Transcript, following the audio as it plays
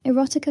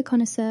Erotica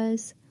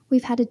connoisseurs,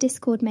 we've had a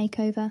Discord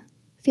makeover.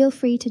 Feel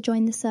free to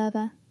join the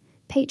server.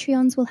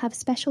 Patreons will have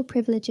special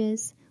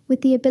privileges,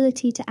 with the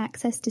ability to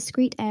access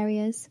discrete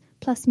areas,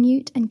 plus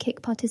mute and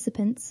kick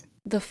participants.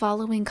 The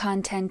following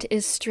content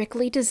is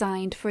strictly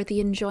designed for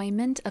the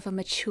enjoyment of a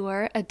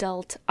mature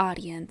adult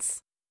audience.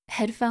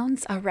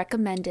 Headphones are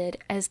recommended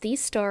as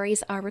these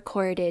stories are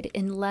recorded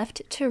in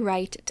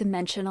left-to-right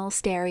dimensional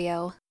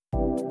stereo.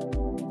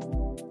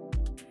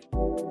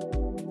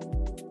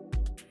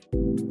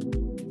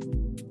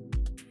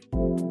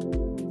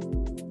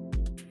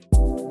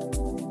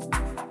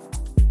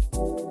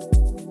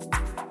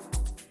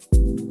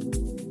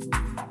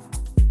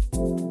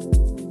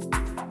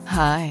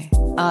 Hi,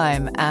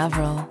 I'm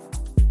Avril,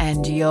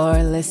 and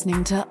you're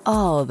listening to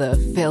All the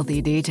Filthy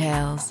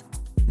Details,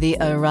 the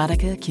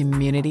Erotica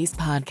Communities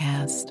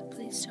podcast.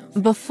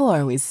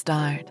 Before we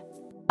start,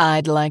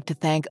 I'd like to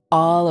thank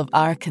all of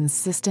our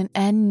consistent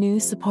and new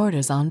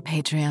supporters on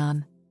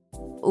Patreon.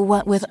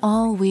 What with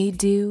all we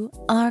do,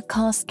 our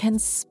costs can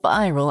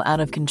spiral out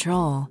of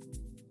control.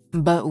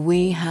 But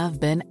we have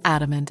been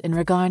adamant in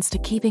regards to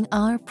keeping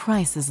our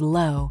prices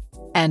low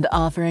and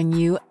offering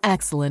you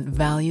excellent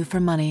value for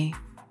money.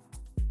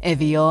 If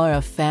you're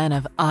a fan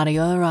of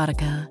audio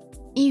erotica,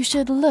 you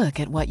should look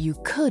at what you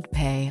could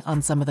pay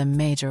on some of the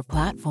major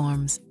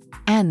platforms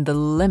and the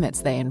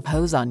limits they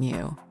impose on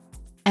you.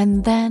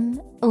 And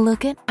then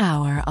look at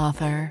our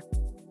offer.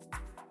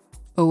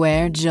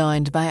 We're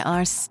joined by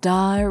our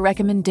star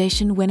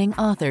recommendation-winning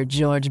author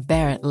George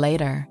Barrett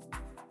later.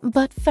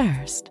 But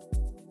first,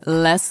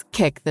 let's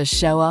kick the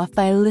show off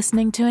by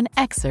listening to an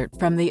excerpt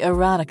from the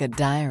Erotica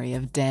Diary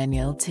of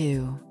Danielle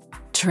 2,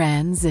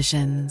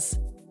 Transitions.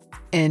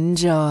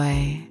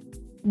 Enjoy.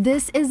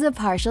 This is a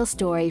partial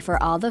story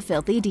for all the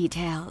filthy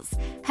details.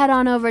 Head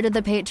on over to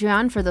the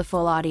Patreon for the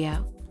full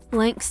audio.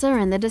 Links are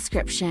in the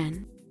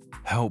description.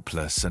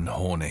 Helpless and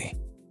horny,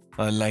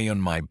 I lay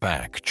on my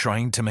back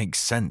trying to make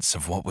sense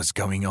of what was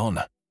going on.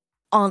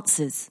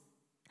 Answers.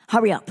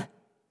 Hurry up.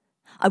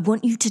 I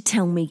want you to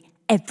tell me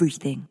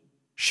everything.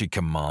 She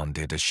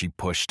commanded as she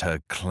pushed her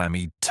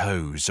clammy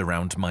toes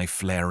around my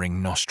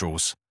flaring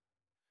nostrils.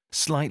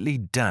 Slightly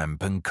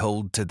damp and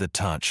cold to the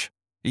touch,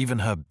 even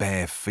her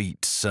bare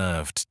feet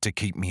served to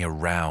keep me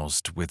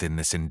aroused within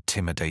this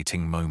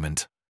intimidating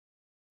moment.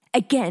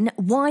 Again,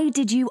 why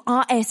did you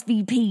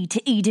RSVP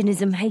to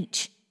Edenism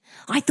H?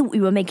 I thought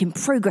we were making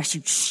progress,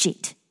 you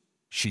shit.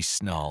 She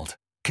snarled,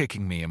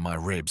 kicking me in my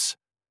ribs.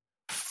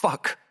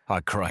 Fuck, I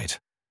cried.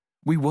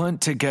 We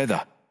weren't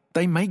together.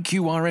 They make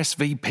you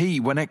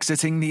RSVP when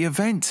exiting the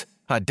event,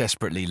 I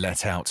desperately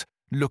let out,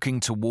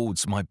 looking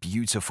towards my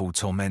beautiful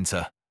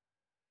tormentor.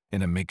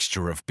 In a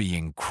mixture of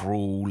being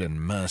cruel and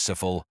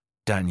merciful,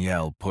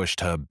 Danielle pushed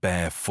her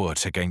bare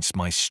foot against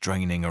my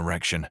straining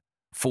erection,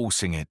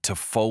 forcing it to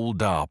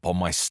fold up on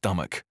my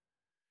stomach.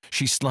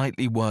 She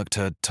slightly worked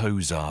her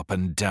toes up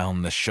and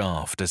down the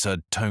shaft as her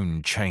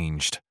tone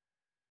changed.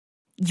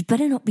 You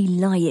better not be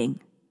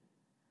lying.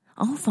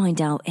 I'll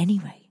find out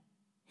anyway.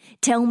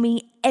 Tell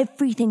me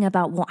everything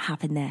about what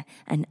happened there,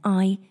 and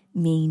I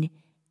mean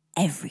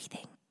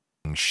everything.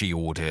 She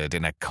ordered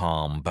in a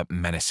calm but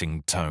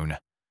menacing tone.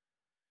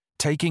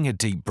 Taking a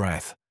deep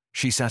breath,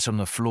 she sat on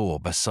the floor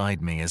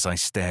beside me as I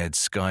stared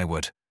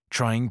skyward,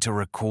 trying to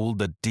recall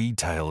the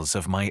details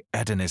of my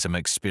Edenism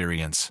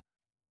experience.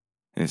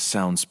 It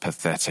sounds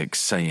pathetic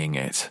saying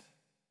it,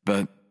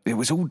 but it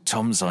was all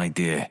Tom's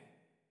idea.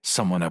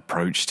 Someone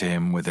approached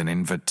him with an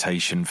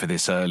invitation for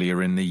this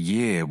earlier in the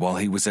year while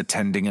he was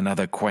attending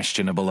another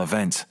questionable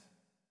event.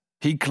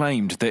 He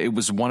claimed that it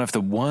was one of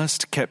the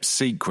worst-kept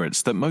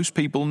secrets that most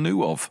people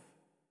knew of,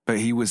 but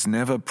he was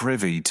never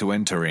privy to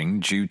entering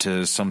due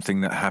to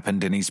something that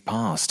happened in his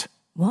past.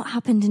 What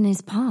happened in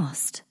his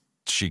past?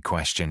 She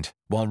questioned,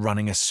 while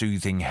running a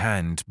soothing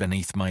hand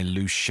beneath my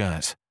loose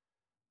shirt.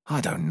 I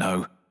don't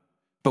know.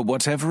 But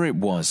whatever it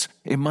was,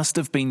 it must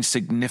have been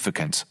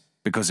significant,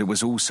 because it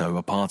was also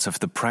a part of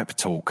the prep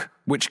talk,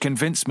 which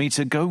convinced me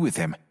to go with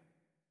him.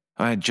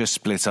 I had just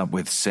split up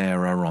with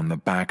Sarah on the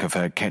back of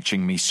her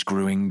catching me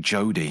screwing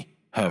Jody,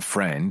 her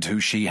friend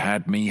who she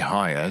had me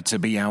hire to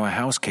be our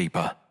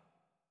housekeeper.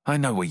 I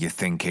know what you're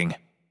thinking.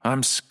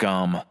 I'm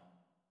scum.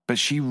 But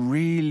she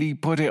really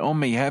put it on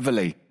me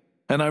heavily,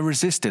 and I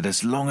resisted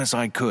as long as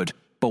I could,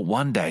 but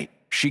one day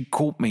she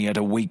caught me at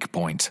a weak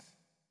point.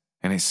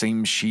 And it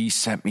seems she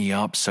set me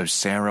up so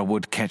Sarah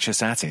would catch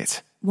us at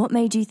it. What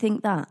made you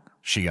think that?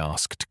 She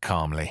asked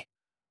calmly.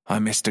 I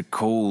missed a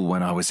call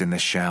when I was in the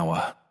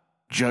shower.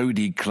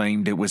 Jody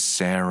claimed it was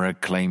Sarah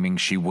claiming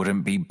she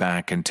wouldn't be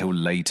back until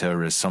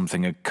later as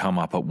something had come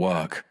up at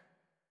work.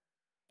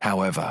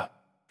 However,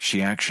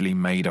 she actually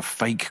made a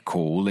fake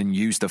call and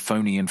used the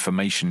phony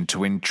information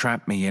to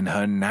entrap me in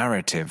her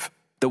narrative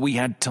that we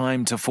had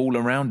time to fool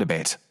around a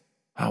bit.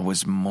 I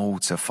was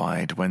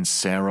mortified when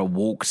Sarah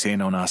walked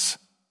in on us.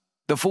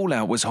 The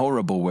fallout was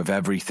horrible with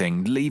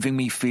everything, leaving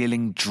me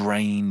feeling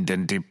drained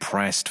and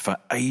depressed for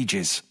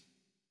ages.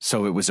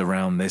 So it was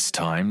around this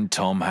time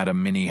Tom had a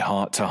mini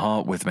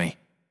heart-to-heart with me.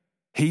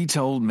 He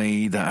told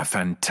me that a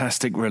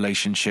fantastic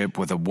relationship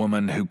with a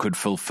woman who could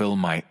fulfill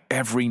my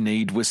every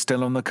need was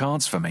still on the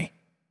cards for me.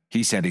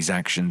 He said his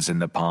actions in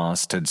the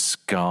past had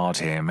scarred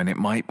him and it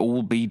might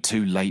all be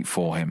too late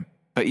for him,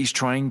 but he's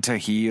trying to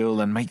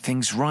heal and make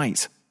things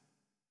right.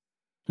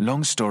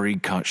 Long story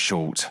cut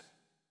short,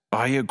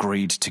 I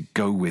agreed to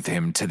go with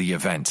him to the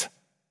event.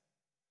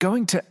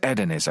 Going to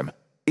Edenism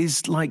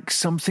is like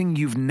something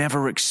you've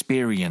never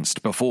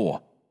experienced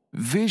before.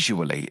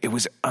 Visually, it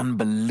was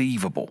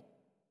unbelievable.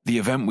 The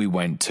event we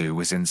went to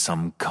was in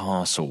some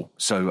castle,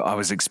 so I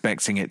was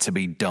expecting it to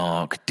be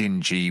dark,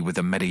 dingy, with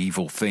a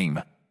medieval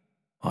theme.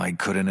 I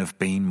couldn't have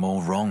been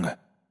more wrong.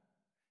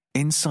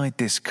 Inside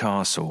this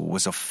castle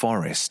was a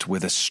forest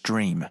with a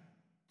stream.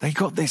 They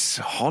got this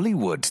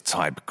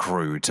Hollywood-type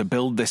crew to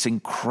build this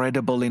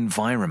incredible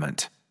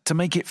environment, to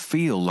make it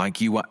feel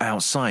like you were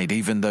outside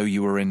even though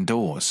you were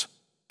indoors.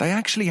 They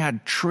actually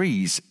had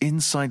trees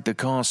inside the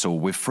castle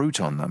with fruit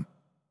on them.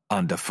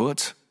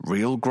 Underfoot,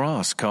 real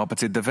grass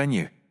carpeted the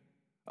venue.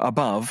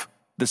 Above,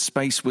 the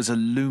space was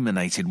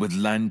illuminated with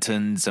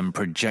lanterns and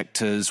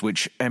projectors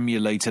which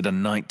emulated a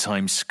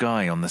nighttime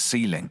sky on the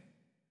ceiling.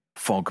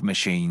 Fog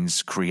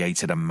machines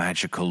created a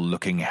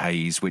magical-looking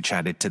haze which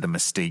added to the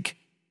mystique.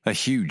 A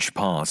huge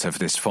part of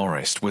this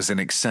forest was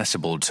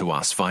inaccessible to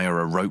us via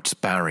a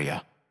roped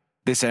barrier.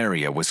 This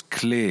area was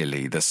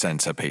clearly the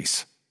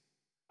centerpiece.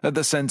 At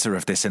the center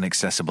of this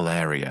inaccessible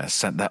area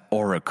sat the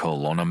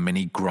Oracle on a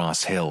mini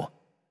grass hill.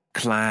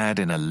 Clad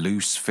in a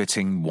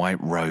loose-fitting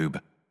white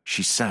robe,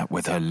 she sat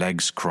with her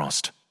legs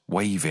crossed,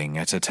 waving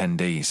at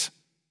attendees.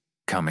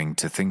 Coming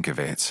to think of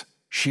it,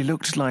 she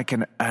looked like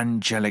an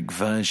angelic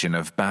version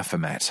of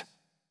Baphomet.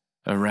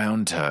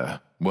 Around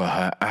her were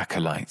her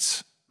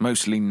acolytes,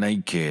 mostly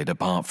naked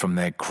apart from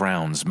their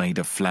crowns made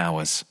of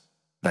flowers.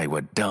 They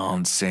were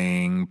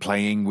dancing,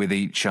 playing with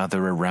each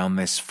other around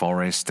this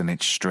forest and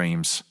its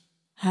streams.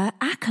 Her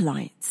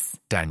acolytes?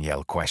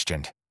 Danielle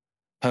questioned.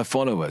 Her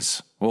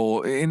followers,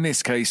 or in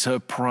this case her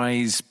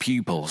prize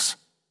pupils.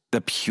 The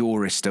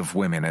purest of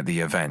women at the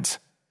event.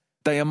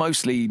 They are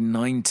mostly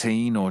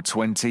 19 or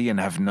 20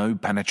 and have no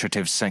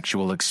penetrative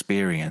sexual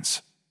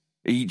experience.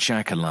 Each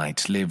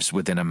acolyte lives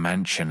within a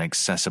mansion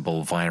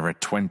accessible via a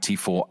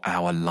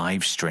 24-hour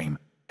live stream,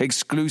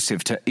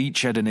 exclusive to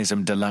each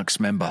Edenism Deluxe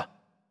member.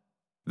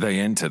 They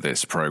enter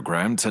this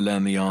program to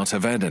learn the art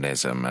of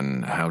Edenism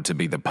and how to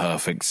be the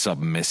perfect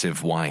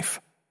submissive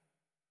wife.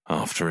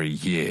 After a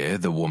year,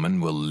 the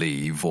woman will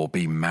leave or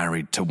be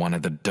married to one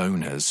of the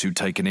donors who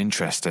take an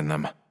interest in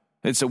them.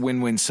 It's a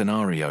win-win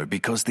scenario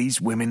because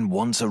these women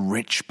want a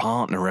rich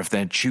partner of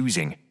their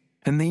choosing,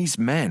 and these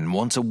men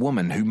want a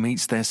woman who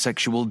meets their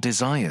sexual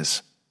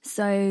desires.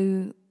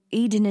 So,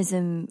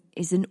 Edenism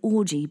is an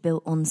orgy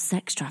built on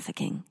sex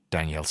trafficking?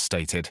 Danielle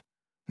stated.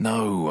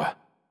 No.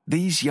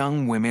 These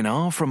young women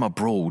are from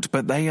abroad,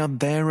 but they are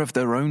there of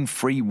their own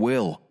free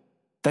will.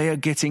 They are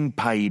getting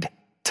paid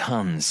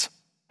tons.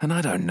 And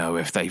I don't know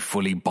if they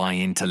fully buy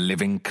into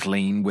living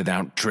clean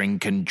without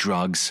drink and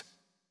drugs.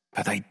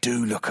 But they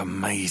do look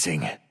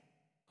amazing.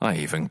 I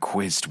even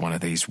quizzed one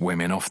of these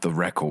women off the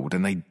record,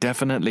 and they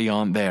definitely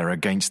aren't there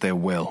against their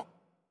will.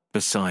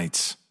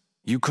 Besides,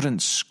 you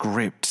couldn't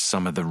script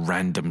some of the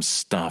random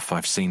stuff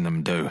I've seen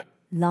them do.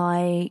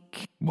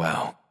 Like?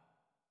 Well,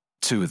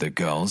 two of the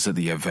girls at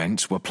the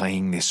event were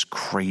playing this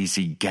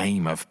crazy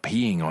game of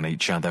peeing on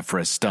each other for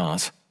a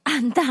start.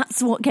 And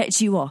that's what gets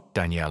you off?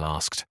 Danielle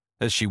asked,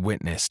 as she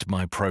witnessed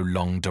my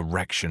prolonged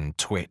erection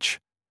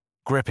twitch.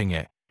 Gripping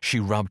it, she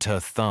rubbed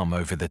her thumb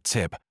over the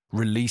tip,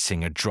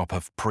 releasing a drop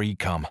of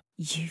pre-cum.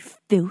 You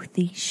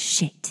filthy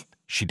shit,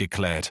 she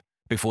declared,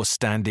 before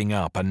standing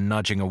up and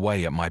nudging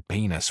away at my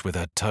penis with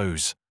her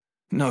toes.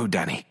 No,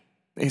 Danny,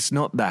 it's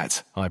not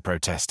that, I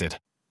protested.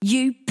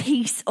 You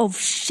piece of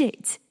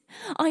shit.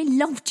 I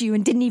loved you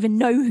and didn't even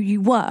know who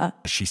you were.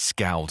 She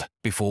scowled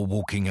before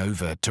walking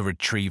over to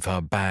retrieve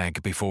her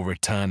bag before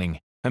returning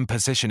and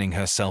positioning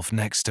herself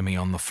next to me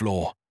on the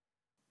floor.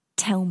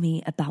 Tell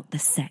me about the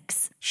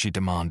sex, she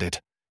demanded,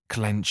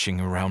 clenching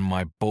around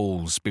my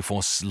balls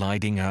before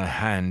sliding her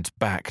hand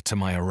back to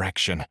my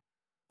erection.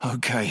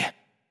 Okay,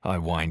 I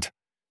whined.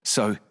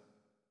 So,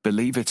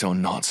 believe it or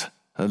not,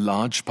 a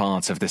large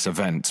part of this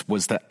event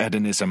was the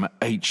Edenism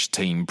H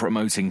team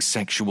promoting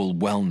sexual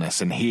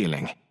wellness and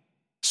healing.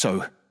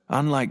 So,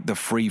 unlike the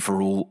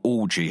free-for-all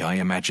orgy I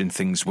imagined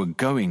things were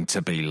going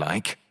to be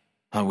like,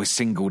 I was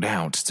singled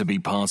out to be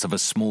part of a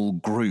small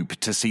group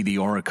to see the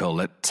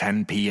Oracle at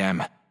 10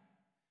 p.m.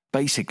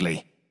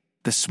 Basically,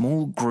 the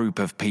small group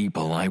of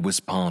people I was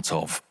part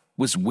of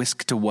was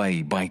whisked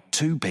away by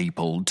two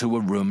people to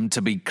a room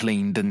to be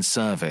cleaned and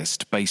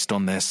serviced based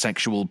on their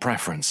sexual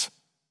preference.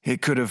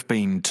 It could have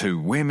been 2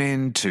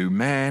 women, 2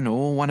 men,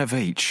 or one of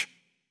each.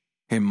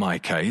 In my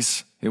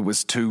case, it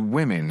was 2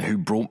 women who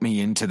brought me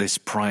into this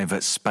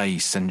private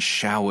space and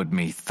showered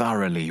me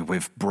thoroughly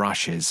with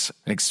brushes,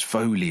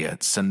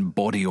 exfoliates, and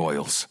body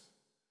oils.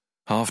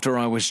 After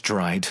I was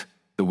dried,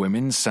 the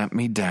women sat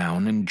me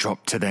down and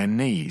dropped to their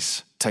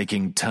knees,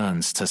 taking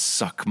turns to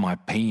suck my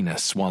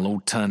penis while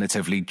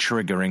alternatively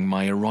triggering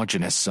my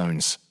erogenous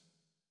zones.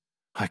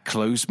 I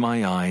closed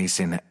my eyes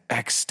in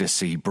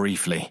ecstasy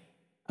briefly,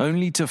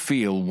 only to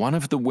feel one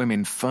of the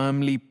women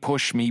firmly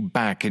push me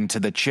back into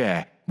the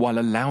chair while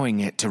allowing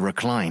it to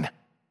recline.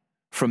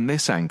 From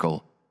this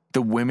angle,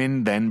 the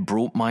women then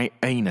brought my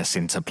anus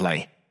into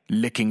play,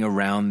 licking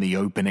around the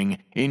opening,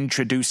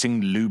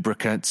 introducing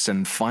lubricants,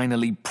 and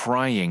finally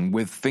prying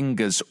with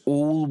fingers,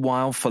 all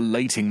while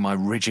filleting my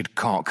rigid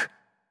cock.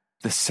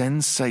 The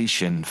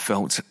sensation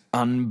felt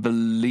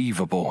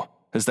unbelievable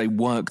as they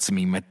worked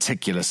me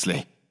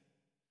meticulously.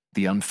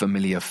 The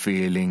unfamiliar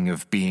feeling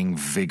of being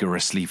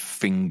vigorously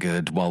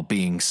fingered while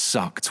being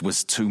sucked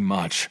was too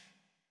much.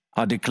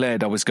 I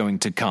declared I was going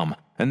to come,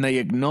 and they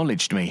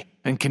acknowledged me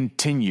and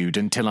continued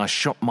until I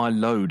shot my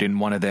load in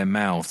one of their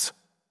mouths.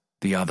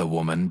 The other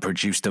woman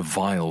produced a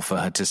vial for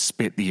her to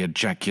spit the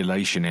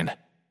ejaculation in.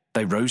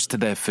 They rose to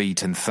their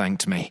feet and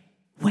thanked me.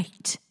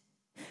 Wait,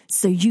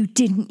 so you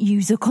didn't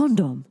use a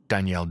condom?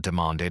 Danielle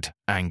demanded,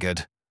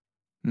 angered.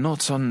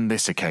 Not on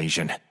this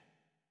occasion.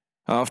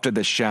 After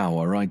the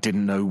shower, I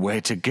didn't know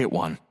where to get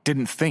one,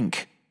 didn't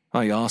think.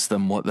 I asked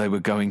them what they were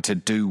going to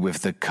do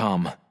with the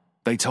cum.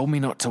 They told me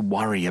not to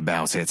worry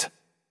about it.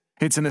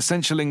 It's an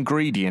essential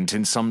ingredient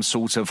in some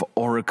sort of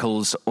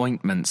oracles,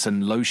 ointments,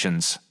 and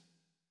lotions.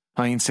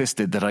 I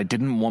insisted that I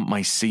didn't want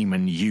my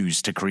semen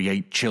used to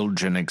create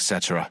children,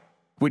 etc.,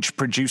 which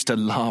produced a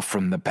laugh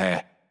from the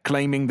pair,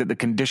 claiming that the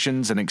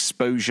conditions and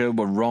exposure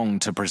were wrong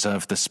to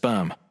preserve the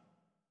sperm.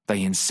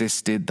 They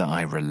insisted that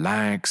I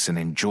relax and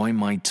enjoy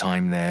my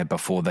time there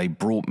before they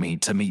brought me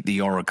to meet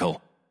the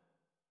oracle.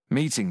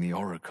 Meeting the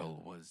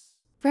oracle was...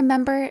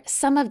 Remember,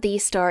 some of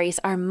these stories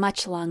are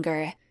much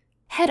longer.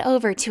 Head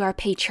over to our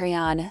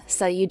Patreon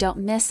so you don't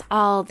miss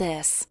all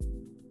this.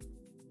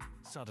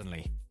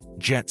 Suddenly,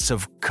 jets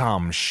of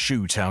cum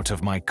shoot out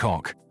of my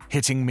cock,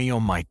 hitting me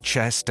on my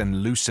chest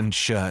and loosened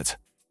shirt.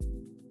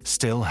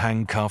 Still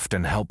handcuffed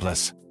and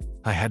helpless,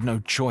 I had no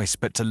choice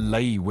but to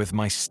lay with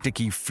my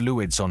sticky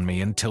fluids on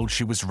me until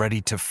she was ready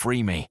to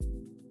free me.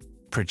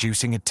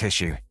 Producing a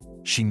tissue,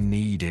 she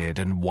kneaded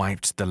and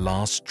wiped the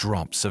last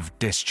drops of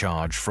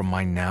discharge from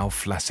my now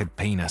flaccid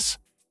penis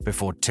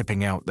before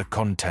tipping out the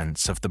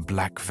contents of the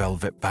black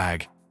velvet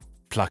bag,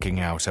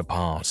 plucking out a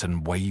part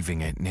and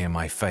waving it near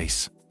my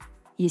face.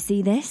 You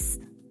see this?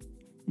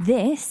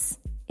 This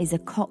is a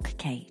cock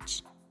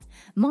cage.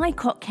 My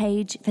cock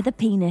cage for the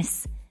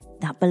penis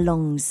that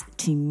belongs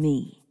to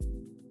me.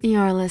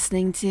 You're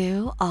listening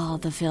to All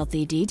the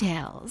Filthy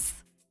Details.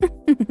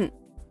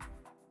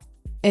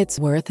 It's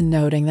worth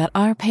noting that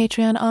our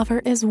Patreon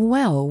offer is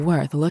well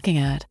worth looking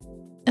at,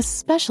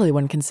 especially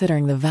when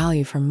considering the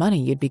value for money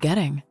you'd be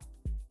getting.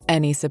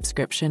 Any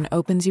subscription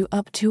opens you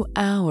up to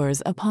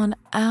hours upon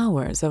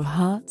hours of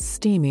hot,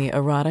 steamy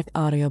erotic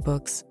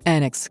audiobooks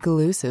and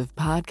exclusive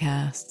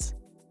podcasts.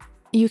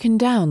 You can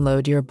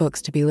download your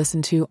books to be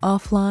listened to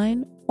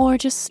offline or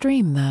just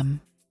stream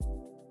them.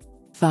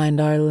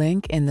 Find our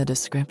link in the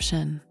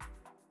description.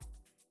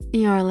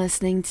 You're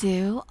listening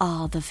to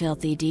All the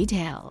Filthy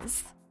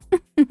Details.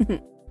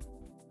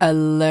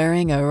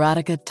 Alluring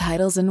erotica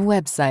titles and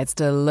websites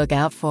to look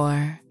out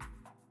for.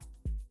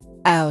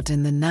 Out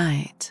in the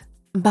Night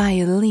by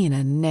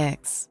Elena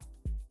Nix.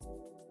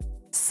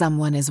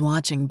 Someone is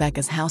watching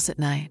Becca's house at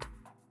night.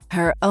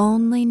 Her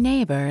only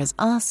neighbor is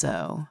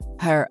also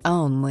her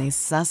only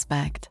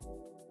suspect.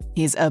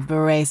 He's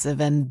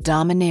abrasive and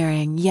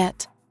domineering,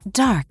 yet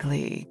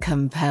darkly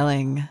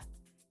compelling.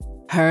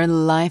 Her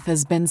life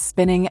has been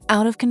spinning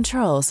out of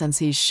control since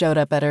he showed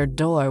up at her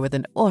door with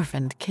an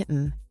orphaned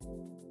kitten.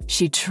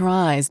 She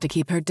tries to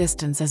keep her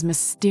distance as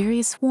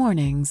mysterious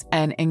warnings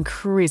and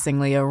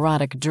increasingly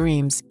erotic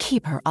dreams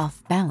keep her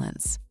off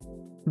balance.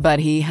 But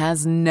he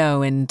has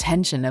no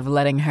intention of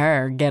letting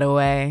her get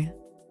away.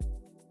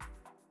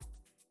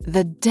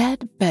 The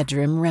Dead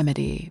Bedroom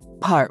Remedy,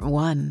 Part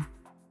 1.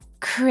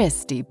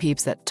 Christy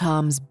Peeps at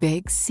Tom's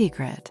Big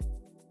Secret,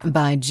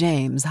 by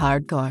James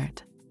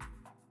Hardcourt.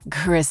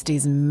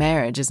 Christy's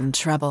marriage is in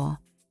trouble.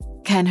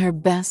 Can her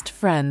best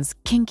friend's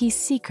kinky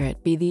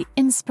secret be the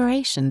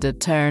inspiration to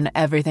turn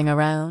everything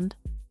around?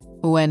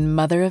 When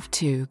mother of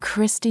two,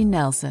 Christy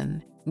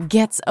Nelson,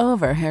 gets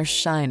over her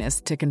shyness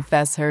to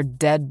confess her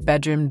dead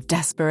bedroom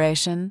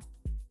desperation,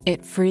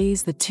 it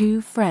frees the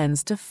two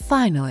friends to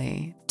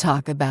finally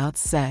talk about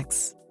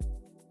sex.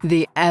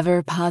 The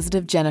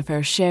ever-positive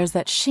Jennifer shares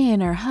that she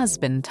and her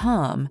husband,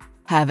 Tom,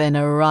 have an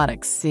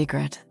erotic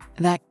secret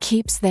that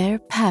keeps their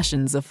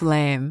passions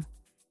aflame.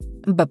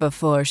 But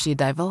before she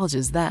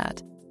divulges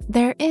that,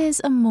 there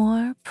is a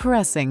more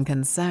pressing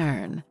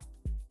concern.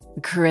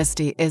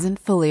 Christy isn't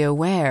fully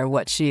aware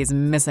what she's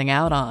missing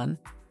out on,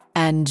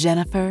 and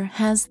Jennifer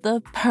has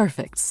the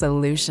perfect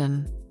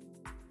solution.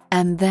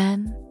 And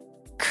then,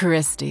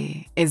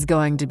 Christy is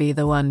going to be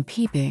the one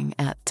peeping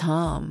at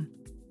Tom,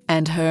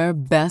 and her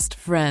best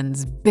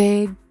friend's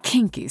big,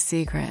 kinky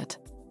secret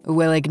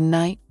will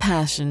ignite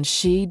passion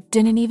she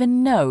didn't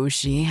even know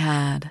she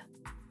had.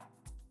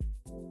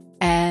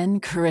 Anne,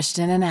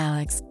 Christian, and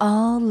Alex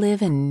all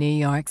live in New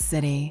York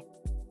City,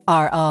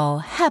 are all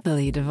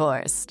happily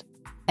divorced,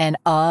 and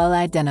all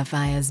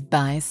identify as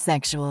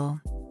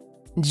bisexual.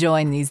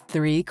 Join these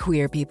 3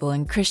 queer people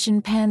in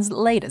Christian Pen's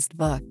latest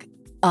book,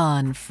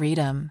 On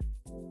Freedom,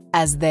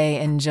 as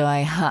they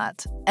enjoy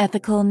hot,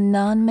 ethical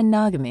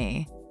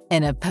non-monogamy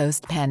in a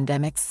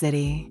post-pandemic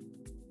city.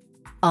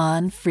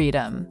 On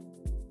Freedom,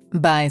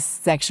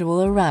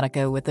 bisexual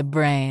erotica with a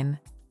brain.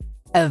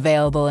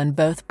 Available in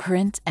both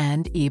print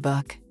and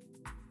ebook.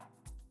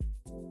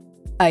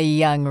 A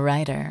young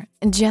writer,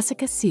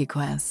 Jessica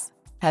Sequest,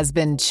 has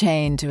been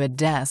chained to a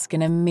desk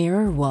in a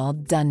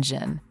mirror-walled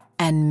dungeon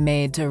and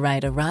made to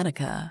write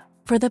erotica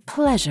for the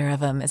pleasure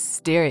of a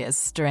mysterious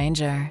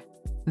stranger,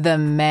 the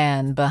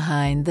man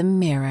behind the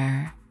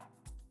mirror.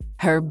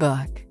 Her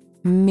book,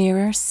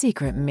 Mirror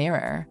Secret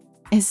Mirror,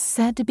 is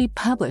said to be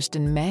published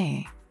in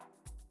May.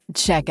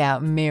 Check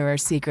out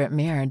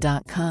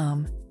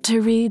mirrorsecretmirror.com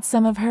to read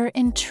some of her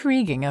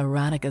intriguing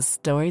erotica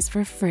stories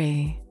for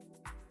free.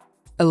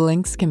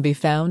 Links can be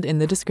found in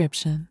the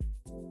description.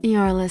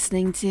 You're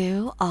listening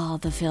to All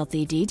the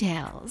Filthy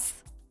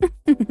Details.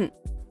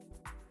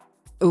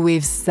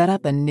 We've set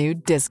up a new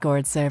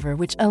Discord server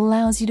which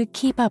allows you to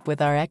keep up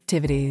with our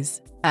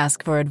activities,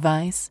 ask for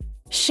advice,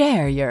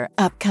 share your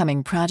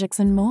upcoming projects,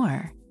 and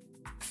more.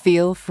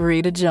 Feel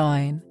free to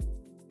join.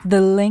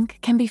 The link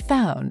can be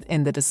found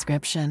in the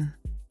description.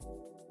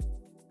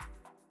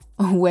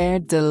 We're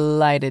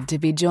delighted to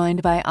be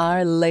joined by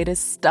our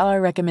latest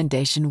star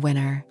recommendation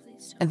winner,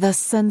 the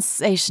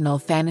sensational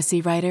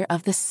fantasy writer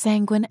of The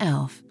Sanguine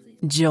Elf,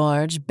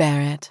 George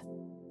Barrett.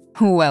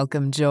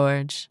 Welcome,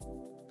 George.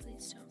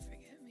 Please don't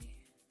forget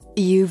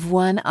me. You've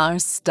won our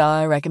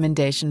star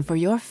recommendation for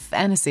your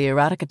fantasy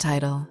erotica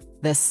title,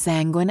 The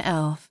Sanguine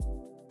Elf.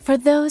 For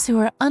those who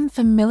are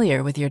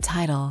unfamiliar with your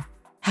title,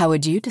 how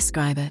would you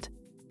describe it?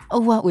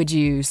 What would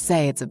you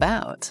say it's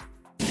about?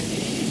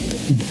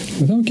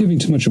 Without giving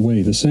too much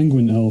away, The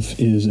Sanguine Elf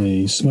is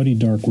a smutty,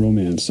 dark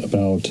romance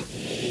about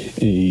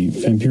a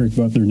vampiric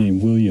butler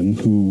named William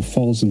who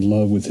falls in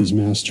love with his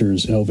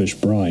master's elvish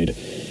bride.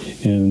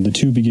 And the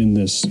two begin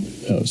this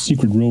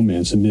secret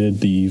romance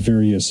amid the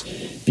various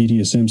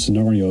BDSM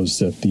scenarios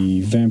that the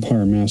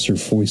vampire master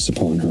foists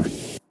upon her.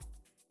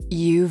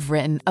 You've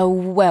written a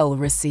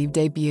well-received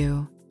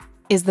debut.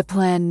 Is the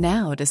plan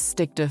now to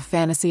stick to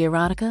fantasy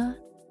erotica,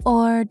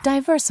 or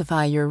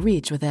diversify your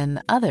reach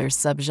within other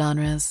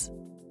subgenres?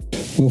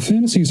 Well,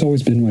 fantasy has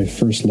always been my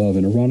first love,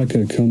 and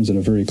erotica comes in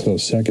a very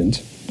close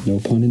second. No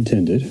pun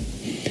intended.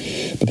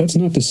 But that's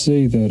not to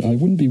say that I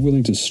wouldn't be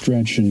willing to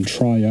stretch and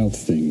try out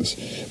things.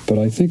 But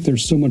I think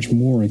there's so much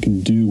more I can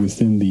do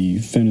within the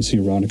fantasy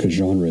erotica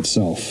genre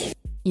itself.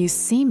 You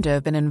seem to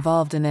have been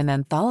involved in an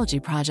anthology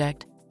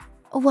project.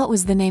 What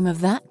was the name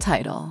of that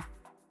title?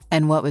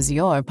 And what was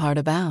your part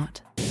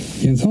about?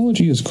 The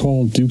anthology is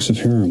called Dukes of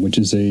Harem, which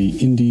is a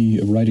indie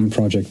writing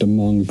project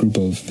among a group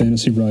of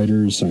fantasy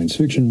writers, science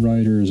fiction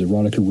writers,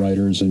 erotica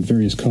writers, and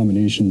various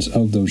combinations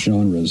of those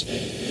genres.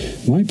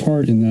 My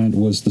part in that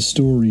was the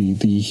story,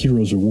 The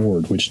Hero's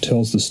Reward, which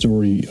tells the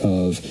story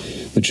of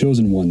the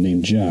Chosen One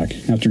named Jack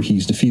after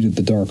he's defeated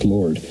the Dark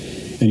Lord,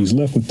 and he's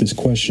left with this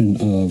question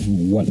of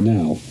what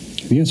now?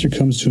 The answer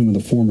comes to him in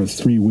the form of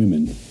 3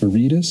 women,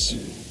 Eridas,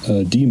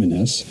 a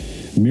demoness,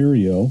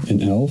 Muriel,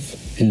 an elf,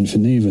 and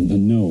Finavin, a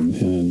gnome,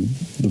 and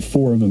the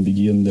 4 of them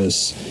begin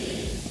this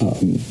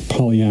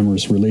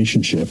polyamorous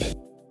relationship.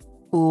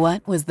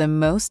 What was the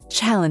most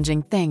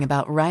challenging thing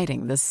about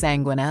writing The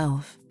Sanguine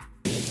Elf?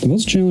 The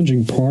most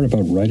challenging part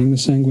about writing The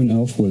Sanguine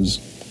Elf was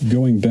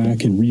going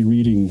back and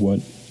rereading what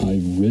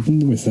I've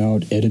written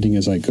without editing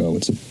as I go.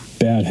 It's a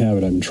bad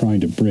habit I'm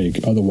trying to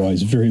break,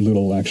 otherwise very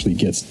little actually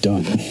gets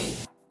done.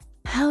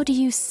 How do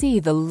you see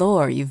the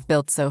lore you've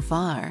built so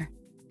far?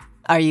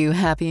 Are you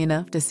happy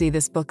enough to see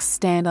this book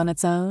stand on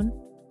its own?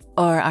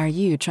 Or are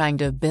you trying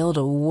to build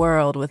a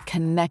world with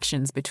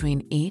connections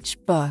between each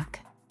book?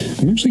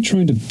 I'm actually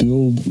trying to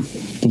build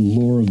the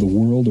lore of the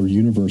world or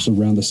universe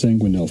around the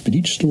Sanguine Elf, but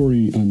each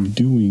story I'm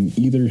doing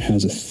either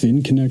has a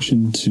thin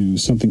connection to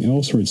something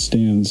else or it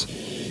stands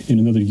in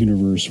another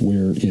universe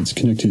where it's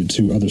connected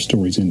to other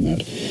stories in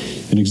that.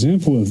 An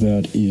example of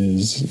that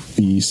is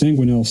the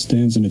Sanguine Elf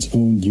stands in its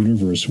own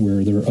universe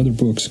where there are other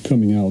books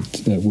coming out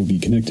that will be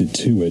connected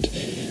to it,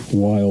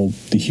 while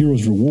The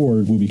Hero's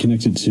Reward will be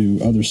connected to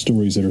other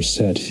stories that are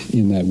set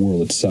in that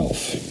world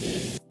itself.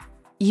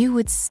 You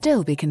would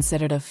still be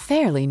considered a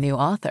fairly new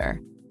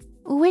author.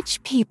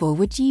 Which people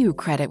would you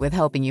credit with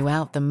helping you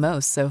out the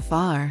most so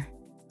far?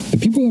 The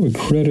people I would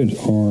credit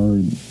are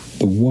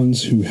the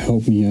ones who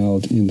helped me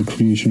out in the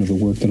creation of the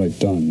work that I've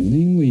done.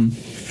 Namely,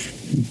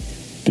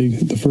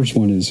 the first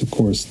one is, of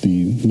course,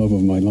 the love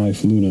of my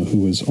life, Luna,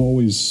 who is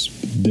always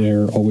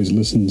there, always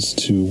listens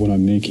to what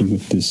I'm making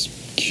with this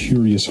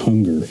curious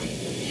hunger.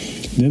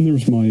 Then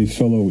there's my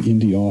fellow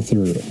indie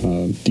author,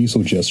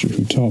 Diesel Jester,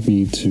 who taught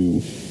me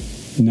to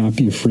not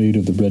be afraid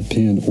of the red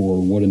pen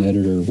or what an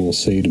editor will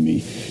say to me,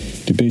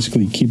 to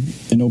basically keep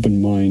an open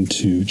mind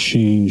to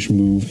change,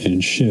 move,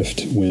 and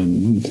shift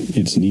when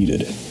it's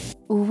needed.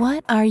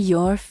 What are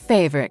your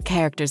favorite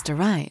characters to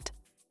write?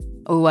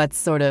 What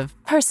sort of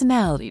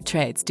personality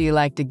traits do you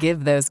like to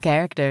give those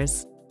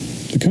characters?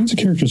 The kinds of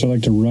characters I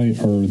like to write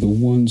are the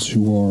ones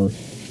who are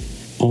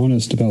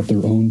honest about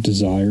their own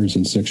desires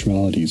and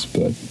sexualities.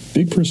 But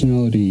big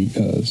personality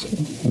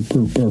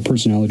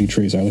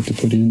traits I like to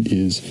put in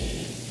is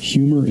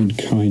humor and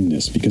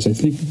kindness, because I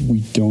think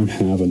we don't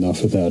have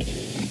enough of that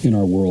in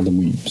our world, and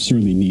we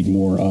certainly need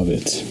more of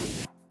it.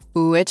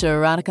 Which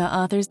erotica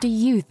authors do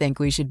you think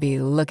we should be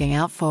looking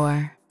out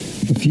for?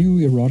 A few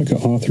erotica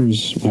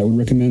authors I would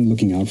recommend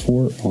looking out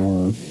for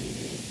are,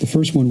 the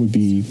first one would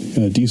be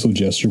Diesel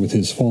Gesture with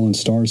his Fallen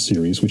Stars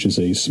series, which is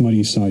a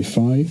smutty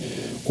sci-fi,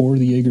 or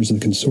The Jaegers of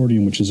the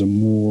Consortium, which is a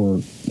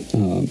more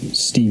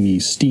steamy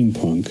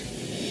steampunk.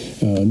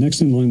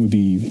 Next in line would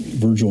be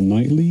Virgil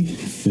Knightley,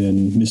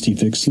 then Misty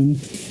Vixen,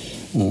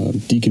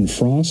 Deacon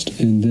Frost,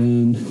 and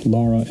then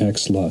Lara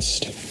X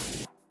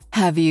Lust.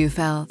 Have you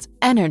felt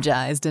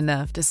energized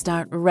enough to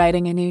start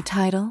writing a new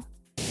title?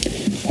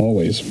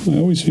 Always. I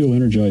always feel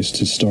energized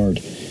to start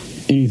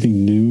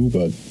anything new,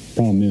 but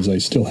problem is I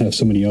still have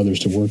so many others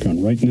to work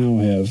on. Right now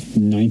I have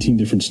 19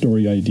 different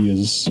story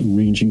ideas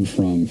ranging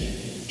from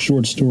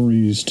short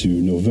stories to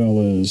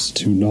novellas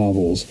to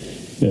novels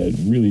that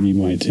really need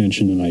my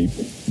attention, and I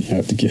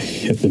have to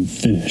get them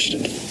finished.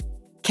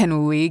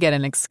 Can we get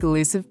an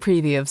exclusive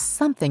preview of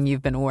something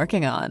you've been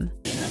working on?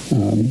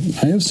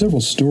 I have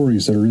several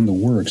stories that are in the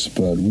works,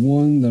 but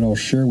one that I'll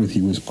share with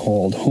you is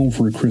called Home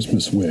for a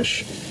Christmas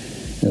Wish.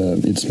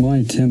 It's my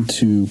attempt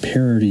to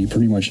parody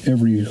pretty much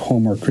every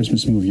Hallmark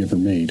Christmas movie ever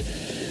made.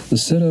 The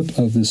setup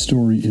of this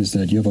story is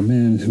that you have a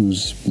man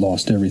who's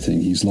lost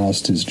everything. He's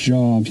lost his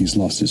job, he's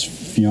lost his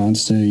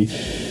fiancée,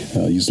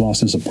 he's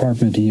lost his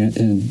apartment,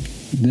 and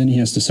then he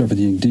has to suffer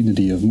the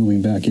indignity of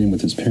moving back in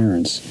with his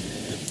parents.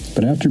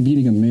 But after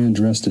meeting a man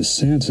dressed as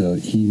Santa,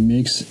 he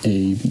makes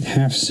a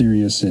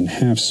half-serious and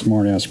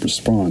half-smart-ass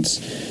response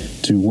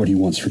to what he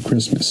wants for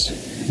Christmas.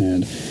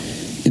 And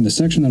in the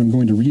section that I'm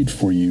going to read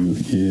for you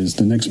is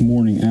the next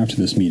morning after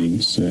this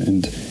meeting.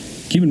 And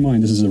keep in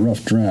mind, this is a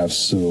rough draft,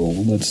 so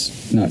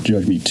let's not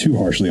judge me too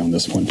harshly on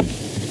this one.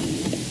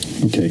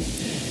 Okay.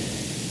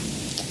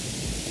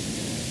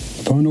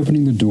 Upon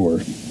opening the door,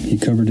 he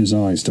covered his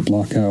eyes to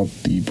block out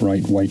the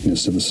bright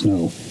whiteness of the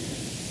snow.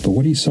 But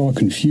what he saw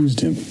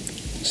confused him.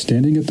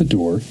 Standing at the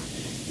door,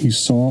 he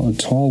saw a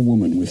tall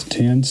woman with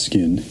tanned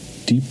skin,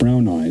 deep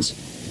brown eyes,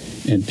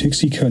 and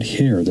pixie-cut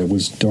hair that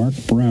was dark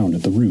brown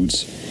at the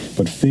roots,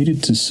 but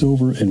faded to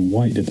silver and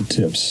white at the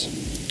tips.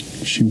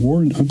 She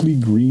wore an ugly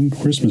green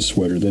Christmas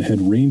sweater that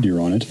had reindeer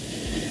on it,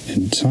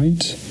 and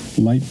tight,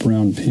 light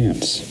brown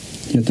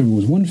pants. Yet there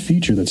was one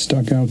feature that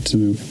stuck out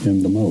to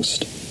him the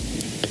most.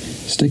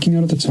 Sticking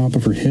out at the top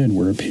of her head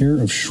were a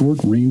pair of short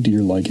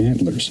reindeer-like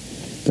antlers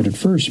that at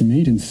first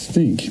made him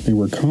think they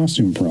were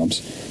costume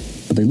props,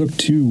 but they looked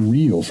too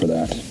real for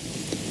that.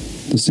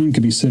 The same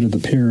could be said of the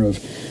pair of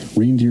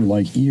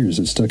reindeer-like ears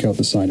that stuck out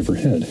the side of her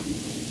head.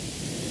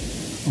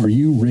 "Are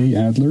you Ray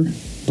Adler?"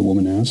 the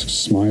woman asked,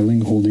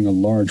 smiling, holding a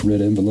large red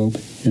envelope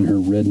in her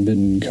red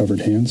mitten-covered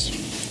hands.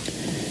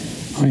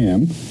 "I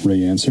am,"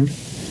 Ray answered.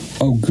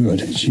 "Oh,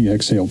 good," she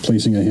exhaled,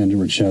 placing a hand to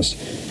her chest.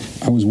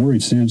 "I was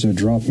worried Santa had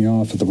dropped me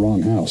off at the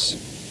wrong house.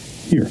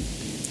 Here."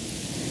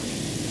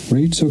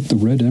 Ray took the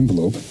red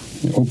envelope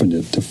and opened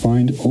it to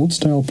find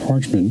old-style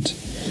parchment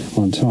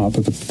on top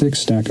of a thick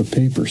stack of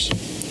papers.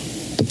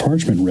 The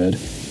parchment read,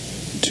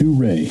 "To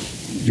Ray,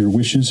 your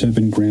wishes have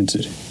been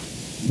granted.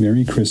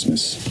 Merry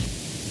Christmas.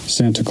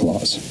 Santa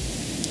Claus."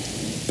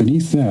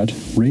 Beneath that,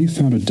 Ray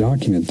found a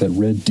document that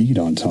read deed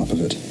on top of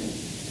it.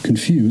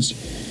 Confused,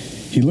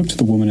 he looked at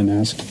the woman and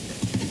asked,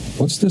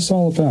 "What's this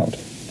all about?"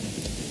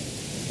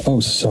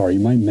 "Oh, sorry,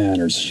 my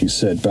manners," she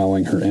said,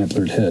 bowing her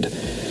antlered head.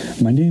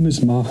 "My name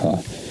is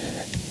Maha.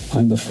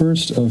 I'm the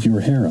first of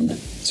your harem.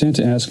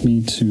 Santa asked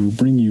me to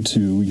bring you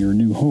to your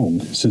new home,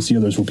 since the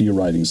others will be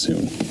arriving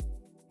soon."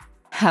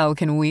 How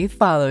can we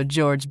follow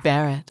George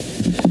Barrett?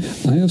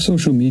 I have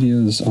social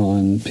medias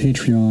on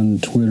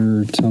Patreon,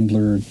 Twitter,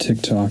 Tumblr,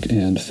 TikTok,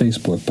 and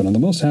Facebook, but I'm the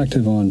most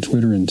active on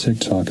Twitter and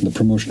TikTok in the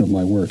promotion of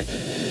my work.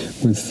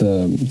 With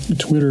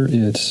Twitter,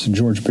 it's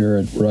George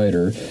Barrett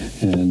Writer,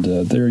 and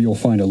there you'll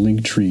find a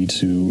link tree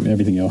to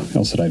everything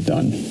else that I've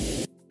done.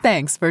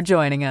 Thanks for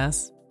joining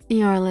us.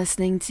 You're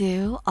listening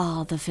to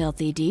All the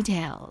Filthy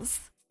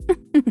Details.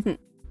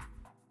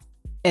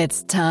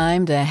 It's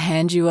time to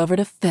hand you over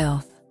to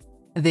Filth,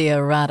 the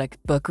erotic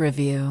book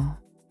review.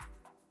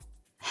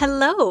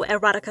 Hello,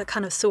 erotica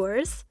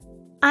connoisseurs.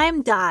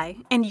 I'm Di,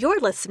 and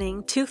you're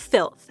listening to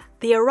Filth,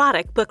 the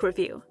erotic book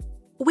review.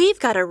 We've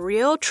got a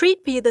real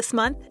treat for you this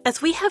month,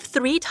 as we have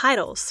 3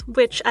 titles,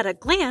 which at a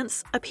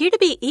glance appear to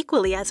be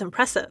equally as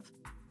impressive.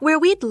 Where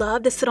we'd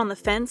love to sit on the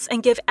fence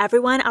and give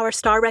everyone our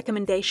star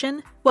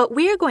recommendation, what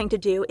we're going to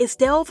do is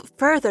delve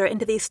further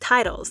into these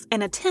titles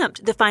and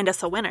attempt to find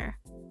us a winner.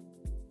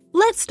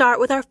 Let's start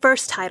with our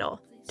first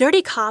title,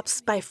 Dirty Cops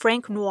by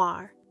Frank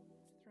Noir.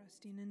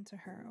 Thrusting into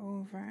her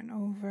over and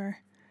over,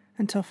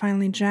 until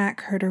finally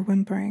Jack heard her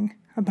whimpering,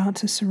 about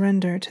to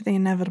surrender to the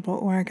inevitable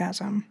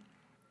orgasm.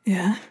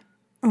 "Yeah?"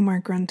 Omar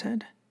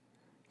grunted.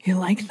 "You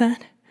like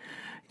that?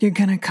 You're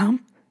gonna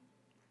come?"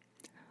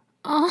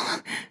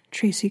 "Oh,"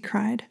 Tracy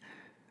cried.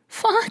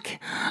 "Fuck!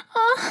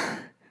 Oh!"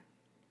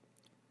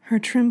 Her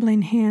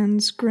trembling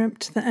hands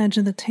gripped the edge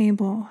of the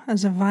table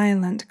as a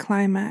violent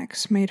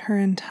climax made her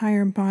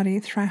entire body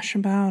thrash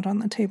about on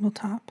the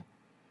tabletop.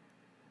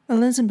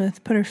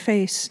 Elizabeth put her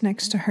face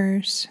next to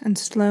hers and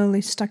slowly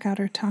stuck out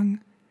her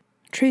tongue.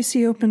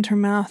 Tracy opened her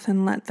mouth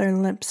and let their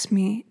lips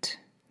meet.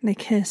 They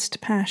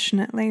kissed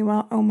passionately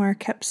while Omar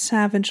kept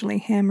savagely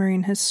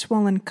hammering his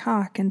swollen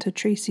cock into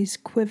Tracy's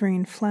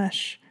quivering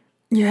flesh.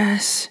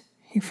 "Yes,"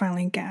 he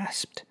finally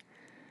gasped.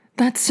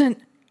 "That's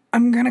it.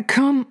 I'm gonna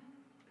come."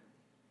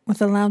 With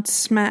a loud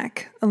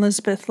smack,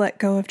 Elizabeth let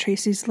go of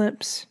Tracy's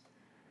lips.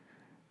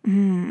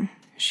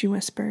 She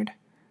whispered.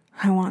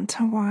 "I want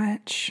to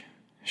watch.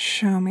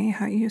 Show me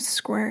how you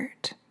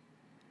squirt."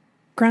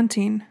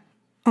 Grunting,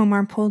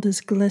 Omar pulled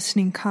his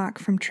glistening cock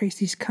from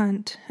Tracy's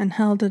cunt and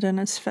held it in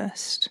his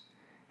fist.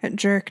 It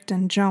jerked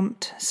and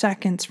jumped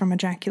seconds from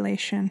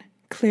ejaculation,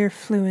 clear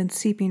fluid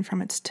seeping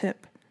from its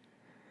tip.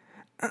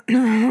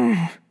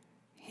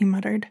 He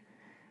muttered,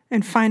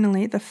 and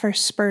finally the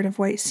first spurt of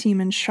white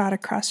semen shot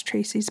across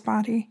Tracy's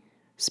body,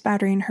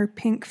 spattering her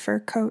pink fur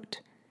coat.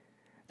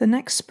 The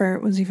next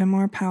spurt was even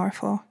more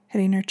powerful,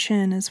 hitting her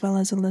chin as well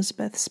as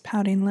Elizabeth's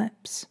pouting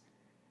lips.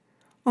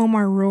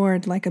 Omar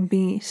roared like a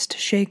beast,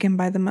 shaken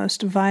by the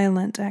most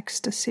violent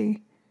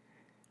ecstasy.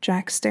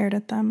 Jack stared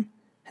at them,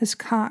 his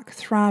cock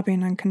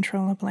throbbing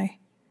uncontrollably.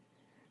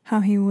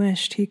 How he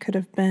wished he could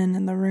have been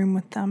in the room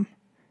with them.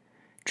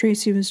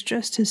 Tracy was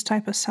just his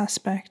type of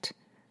suspect.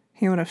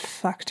 He would have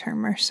fucked her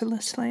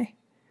mercilessly,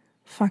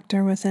 fucked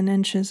her within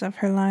inches of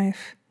her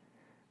life.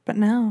 But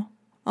now,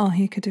 all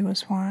he could do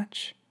was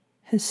watch,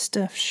 his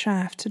stiff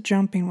shaft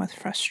jumping with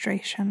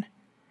frustration.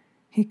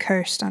 He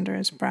cursed under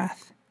his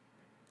breath.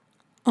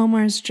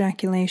 Omar's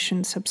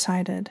ejaculation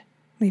subsided,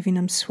 leaving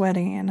him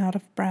sweaty and out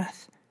of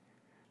breath.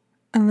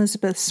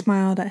 Elizabeth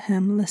smiled at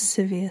him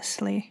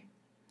lasciviously,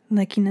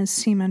 licking his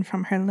semen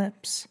from her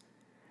lips.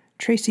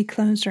 Tracy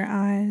closed her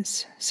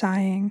eyes,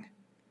 sighing.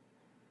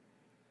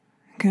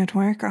 "Good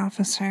work,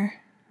 officer,"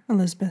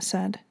 Elizabeth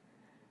said.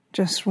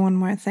 "Just one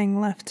more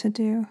thing left to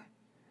do.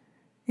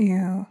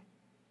 You..."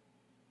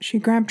 She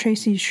grabbed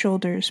Tracy's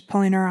shoulders,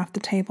 pulling her off the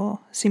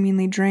table,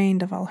 seemingly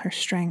drained of all her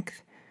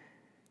strength.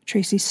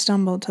 Tracy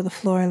stumbled to the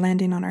floor,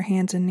 landing on her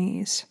hands and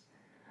knees.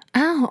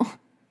 "Ow!"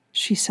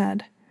 she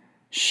said.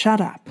 "Shut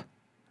up,"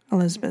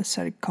 Elizabeth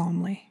said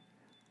calmly.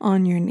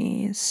 "On your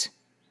knees."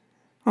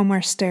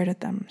 Omar stared at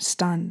them,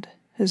 stunned,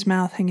 his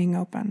mouth hanging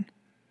open.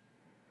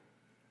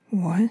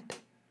 "What?"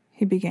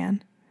 he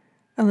began.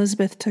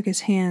 Elizabeth took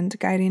his hand,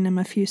 guiding him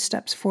a few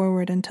steps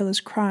forward until his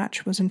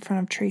crotch was in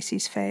front of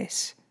Tracy's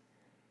face.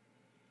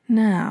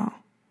 "Now,"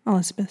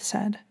 Elizabeth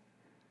said,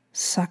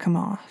 "suck him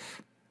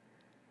off."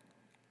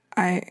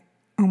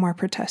 Omar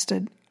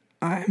protested.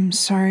 "I'm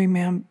sorry,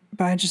 ma'am,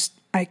 but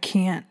I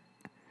can't."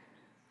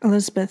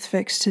 Elizabeth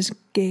fixed his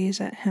gaze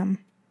at him.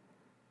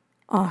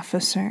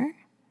 "Officer,"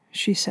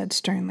 she said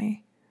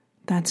sternly,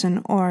 "that's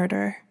an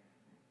order.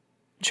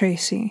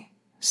 Tracy,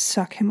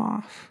 suck him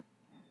off."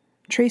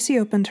 Tracy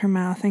opened her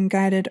mouth and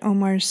guided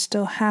Omar's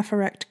still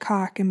half-erect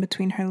cock in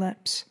between her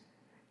lips.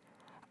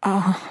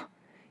 "Ah,"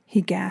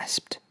 he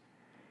gasped.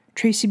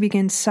 Tracy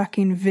began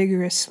sucking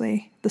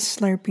vigorously, the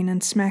slurping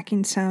and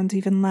smacking sounds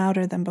even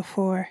louder than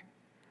before.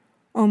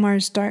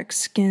 Omar's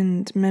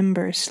dark-skinned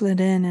member slid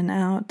in and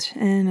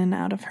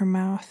out of her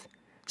mouth,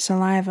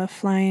 saliva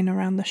flying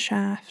around the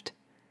shaft.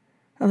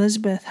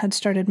 Elizabeth had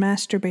started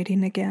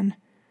masturbating again,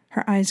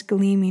 her eyes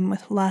gleaming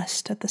with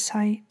lust at the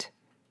sight.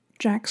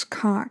 Jack's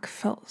cock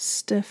felt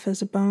stiff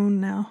as a bone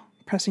now,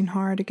 pressing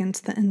hard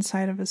against the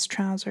inside of his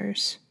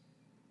trousers.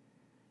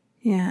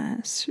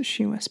 "Yes,"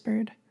 she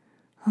whispered.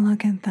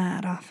 "Look at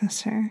that,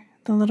 officer.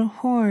 The little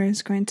whore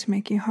is going to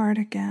make you hard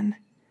again.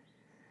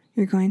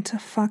 You're going to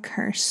fuck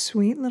her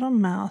sweet little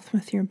mouth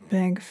with your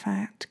big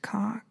fat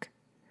cock.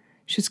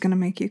 She's going to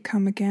make you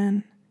come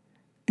again,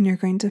 and you're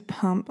going to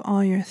pump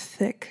all your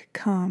thick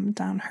cum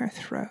down her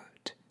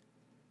throat."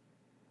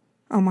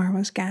 Omar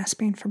was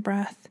gasping for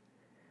breath,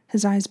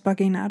 his eyes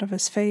bugging out of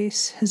his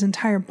face, his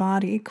entire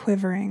body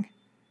quivering.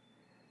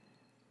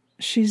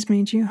 "She's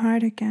made you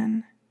hard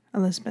again?"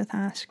 Elizabeth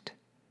asked.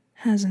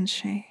 "Hasn't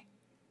she?"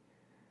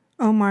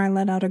 Omar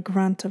let out a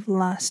grunt of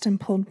lust and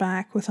pulled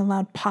back with a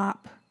loud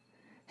pop.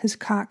 His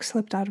cock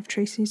slipped out of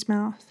Tracy's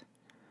mouth.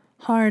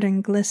 Hard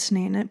and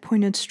glistening, it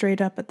pointed straight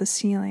up at the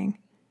ceiling.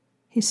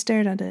 He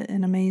stared at it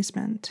in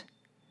amazement.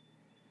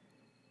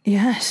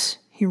 "Yes,"